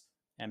joining us.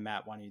 And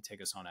Matt, why don't you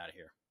take us on out of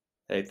here?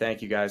 Hey,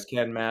 thank you guys.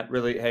 Ken, Matt,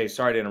 really, hey,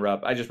 sorry to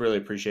interrupt. I just really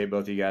appreciate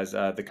both of you guys.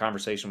 The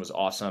conversation was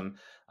awesome.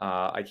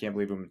 I can't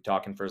believe we've been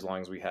talking for as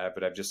long as we have,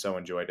 but I've just so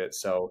enjoyed it.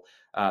 So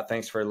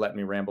thanks for letting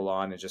me ramble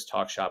on and just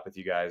talk shop with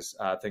you guys.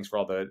 Thanks for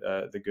all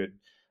the good,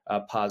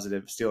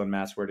 positive, stealing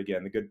Matt's word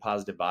again, the good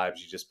positive vibes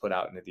you just put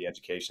out into the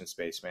education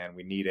space, man.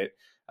 We need it.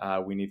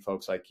 We need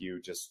folks like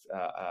you just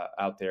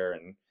out there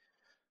and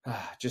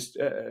just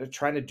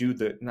trying to do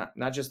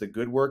not just the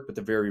good work, but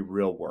the very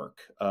real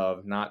work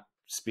of not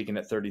speaking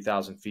at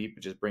 30,000 feet,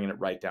 but just bringing it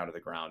right down to the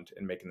ground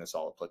and making this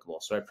all applicable.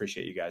 So I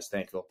appreciate you guys.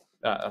 Thankful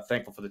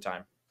for the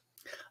time.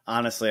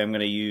 Honestly, I'm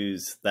going to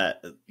use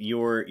that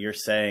you're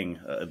saying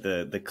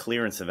the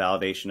clearance and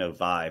validation of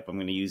vibe. I'm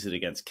going to use it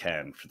against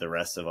Ken for the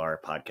rest of our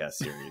podcast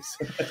series.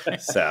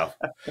 So,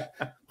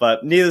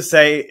 but needless to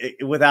say,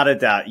 without a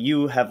doubt,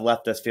 you have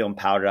left us feeling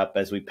powered up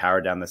as we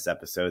power down this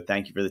episode.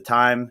 Thank you for the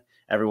time.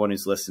 Everyone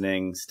who's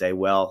listening, stay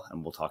well,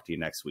 and we'll talk to you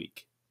next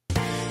week.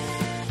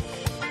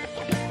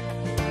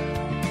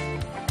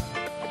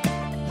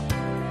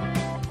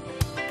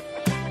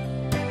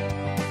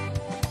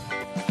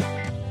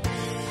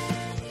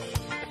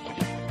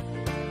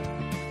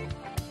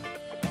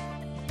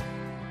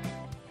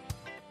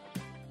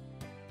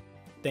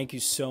 Thank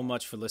you so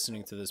much for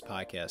listening to this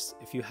podcast.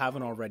 If you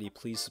haven't already,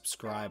 please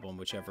subscribe on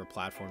whichever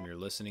platform you're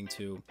listening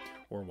to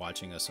or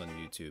watching us on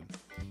YouTube.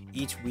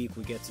 Each week,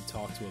 we get to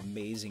talk to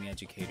amazing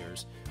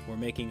educators who are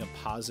making a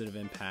positive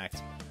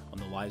impact on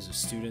the lives of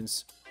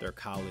students, their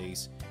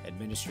colleagues,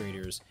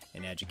 administrators,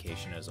 and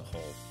education as a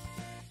whole.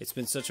 It's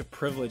been such a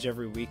privilege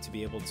every week to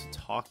be able to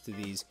talk to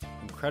these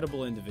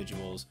incredible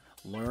individuals,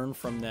 learn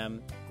from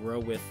them, grow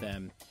with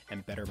them,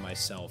 and better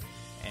myself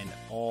and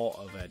all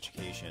of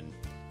education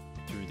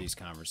through these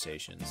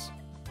conversations.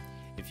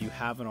 If you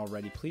haven't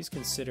already, please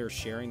consider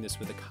sharing this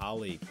with a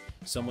colleague,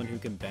 someone who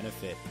can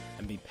benefit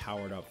and be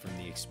powered up from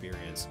the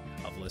experience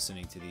of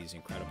listening to these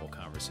incredible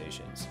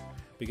conversations.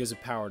 Because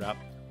of Powered Up,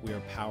 we are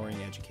powering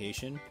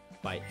education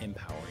by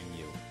empowering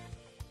you.